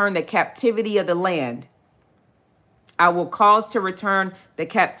to return the captivity of the land. I will cause to return the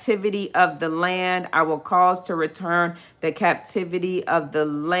captivity of the land. I will cause to return the captivity of the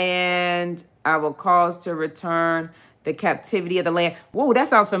land. I will cause to return the captivity of the land. Whoa, that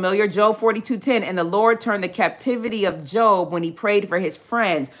sounds familiar. Job 42:10. And the Lord turned the captivity of Job when he prayed for his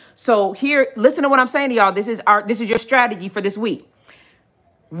friends. So here, listen to what I'm saying to y'all. This is your strategy for this week.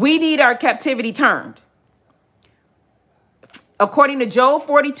 We need our captivity turned. According to Job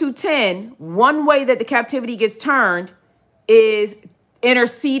 42:10, one way that the captivity gets turned is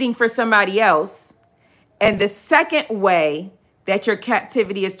interceding for somebody else. And the second way that your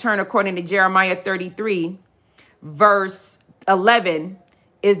captivity is turned, according to Jeremiah 33, verse 11,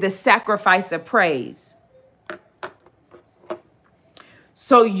 is the sacrifice of praise.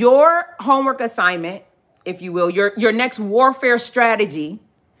 So your homework assignment, if you will, your next warfare strategy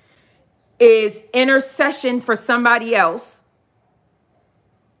is intercession for somebody else,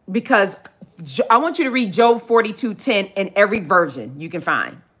 because I want you to read Job 42:10 in every version you can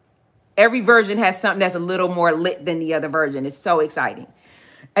find. Every version has something that's a little more lit than the other version. It's so exciting.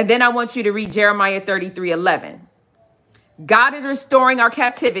 And then I want you to read Jeremiah 33:11. God is restoring our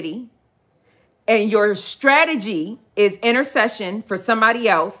captivity, and your strategy is intercession for somebody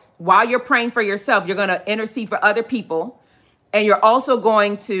else. While you're praying for yourself, you're going to intercede for other people, and you're also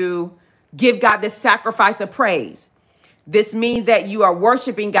going to give God the sacrifice of praise. This means that you are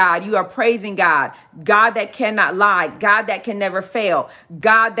worshiping God. You are praising God. God that cannot lie. God that can never fail.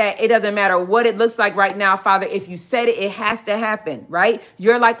 God that it doesn't matter what it looks like right now, Father. If you said it, it has to happen, right?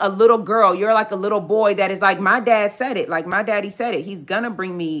 You're like a little girl. You're like a little boy that is like, my dad said it. Like my daddy said it. He's going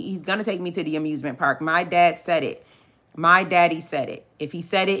to take me to the amusement park. My dad said it. My daddy said it. If he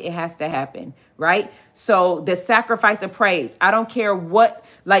said it, it has to happen, right? So the sacrifice of praise. I don't care what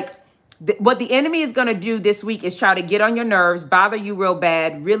the enemy is going to do this week is try to get on your nerves, bother you real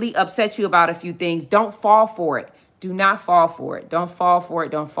bad, really upset you about a few things. Don't fall for it. Do not fall for it. Don't fall for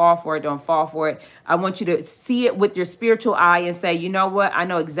it. Don't fall for it. Don't fall for it. I want you to see it with your spiritual eye and say, you know what? I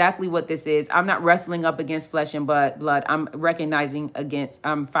know exactly what this is. I'm not wrestling up against flesh and blood. I'm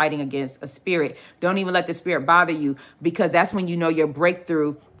fighting against a spirit. Don't even let the spirit bother you, because that's when you know your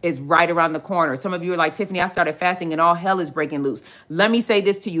breakthrough is right around the corner. Some of you are like, Tiffany, I started fasting and all hell is breaking loose. Let me say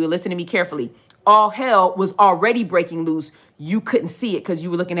this to you and listen to me carefully. All hell was already breaking loose. You couldn't see it because you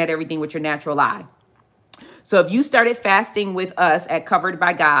were looking at everything with your natural eye. So if you started fasting with us at Covered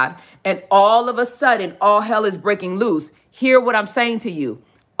by God, and all of a sudden all hell is breaking loose, Hear what I'm saying to you.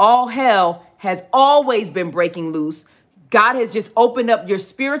 All hell has always been breaking loose. God has just opened up your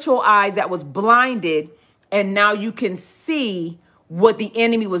spiritual eyes that was blinded, and now you can see what the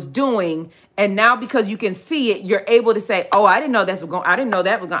enemy was doing. And now because you can see it, you're able to say, oh, I didn't know that's going. I didn't know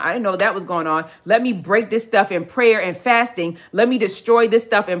that was going. I didn't know that was going on. Let me break this stuff in prayer and fasting. Let me destroy this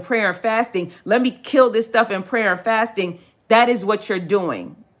stuff in prayer and fasting. Let me kill this stuff in prayer and fasting. That is what you're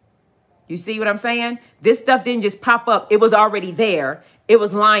doing. You see what I'm saying? This stuff didn't just pop up. It was already there. It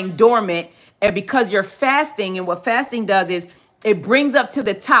was lying dormant. And because you're fasting, and what fasting does is it brings up to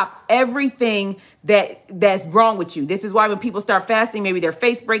the top everything that's wrong with you. This is why when people start fasting, maybe their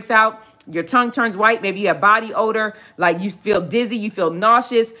face breaks out, your tongue turns white, maybe you have body odor, like you feel dizzy, you feel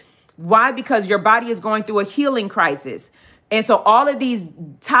nauseous. Why? Because your body is going through a healing crisis. And so all of these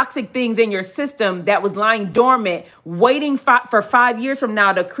toxic things in your system that was lying dormant, waiting for 5 years from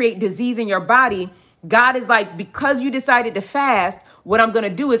now to create disease in your body, God is like, because you decided to fast, what I'm going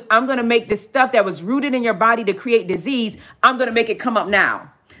to do is I'm going to make this stuff that was rooted in your body to create disease, I'm going to make it come up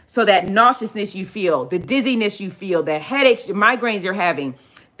now. So that nauseousness you feel, the dizziness you feel, the headaches, the migraines you're having,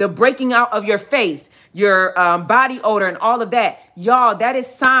 the breaking out of your face, your body odor and all of that. Y'all, that is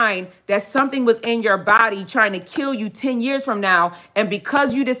sign that something was in your body trying to kill you 10 years from now. And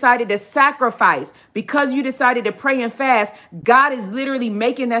because you decided to sacrifice, because you decided to pray and fast, God is literally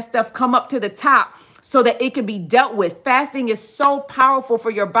making that stuff come up to the top so that it can be dealt with. Fasting is so powerful for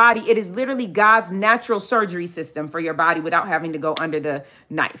your body. It is literally God's natural surgery system for your body without having to go under the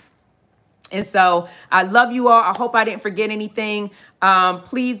knife. And so I love you all. I hope I didn't forget anything.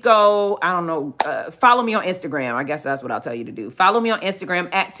 Please go, I don't know, follow me on Instagram. I guess that's what I'll tell you to do. Follow me on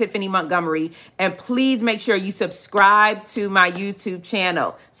Instagram at Tiphani Montgomery. And please make sure you subscribe to my YouTube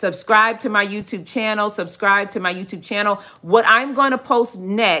channel. Subscribe to my YouTube channel. Subscribe to my YouTube channel. What I'm going to post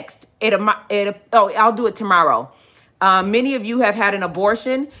next, I'll do it tomorrow. Many of you have had an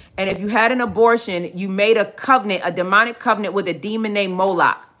abortion. And if you had an abortion, you made a covenant, a demonic covenant with a demon named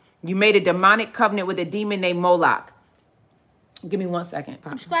Moloch. You made a demonic covenant with a demon named Moloch. Give me 1 second. Pop.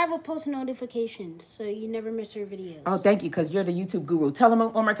 Subscribe with post notifications so you never miss our videos. Oh, thank you, because you're the YouTube guru. Tell them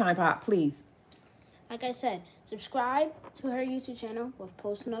one more time, Pop, please. Like I said, subscribe to her YouTube channel with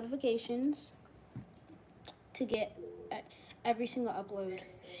post notifications to get every single upload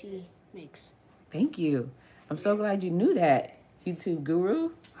she makes. Thank you. I'm so glad you knew that, YouTube guru.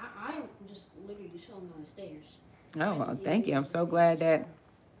 I'm just literally showing on the stairs. Oh, well, thank you. I'm so glad that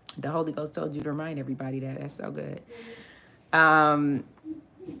the Holy Ghost told you to remind everybody that. That's so good. But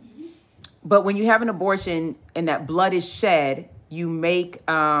when you have an abortion and that blood is shed, you make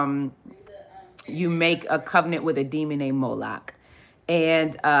a covenant with a demon named Moloch.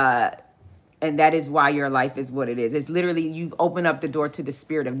 And that is why your life is what it is. It's literally, you open up the door to the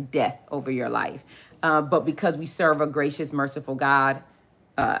spirit of death over your life. But because we serve a gracious, merciful God,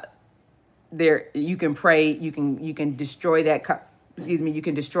 you can pray, you can destroy that you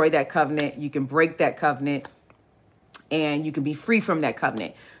can destroy that covenant, you can break that covenant, and you can be free from that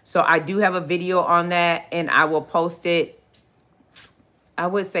covenant. So I do have a video on that, and I will post it, I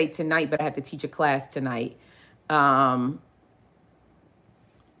would say tonight, but I have to teach a class tonight. I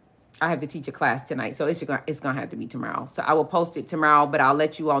have to teach a class tonight, so it's gonna have to be tomorrow. So I will post it tomorrow, but I'll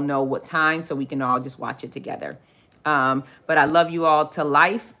let you all know what time so we can all just watch it together. But I love you all to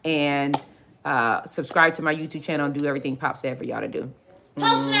life, and subscribe to my YouTube channel and do everything Pop said for y'all to do.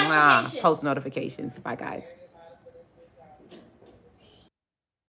 Post notifications. Post notifications. Bye, guys.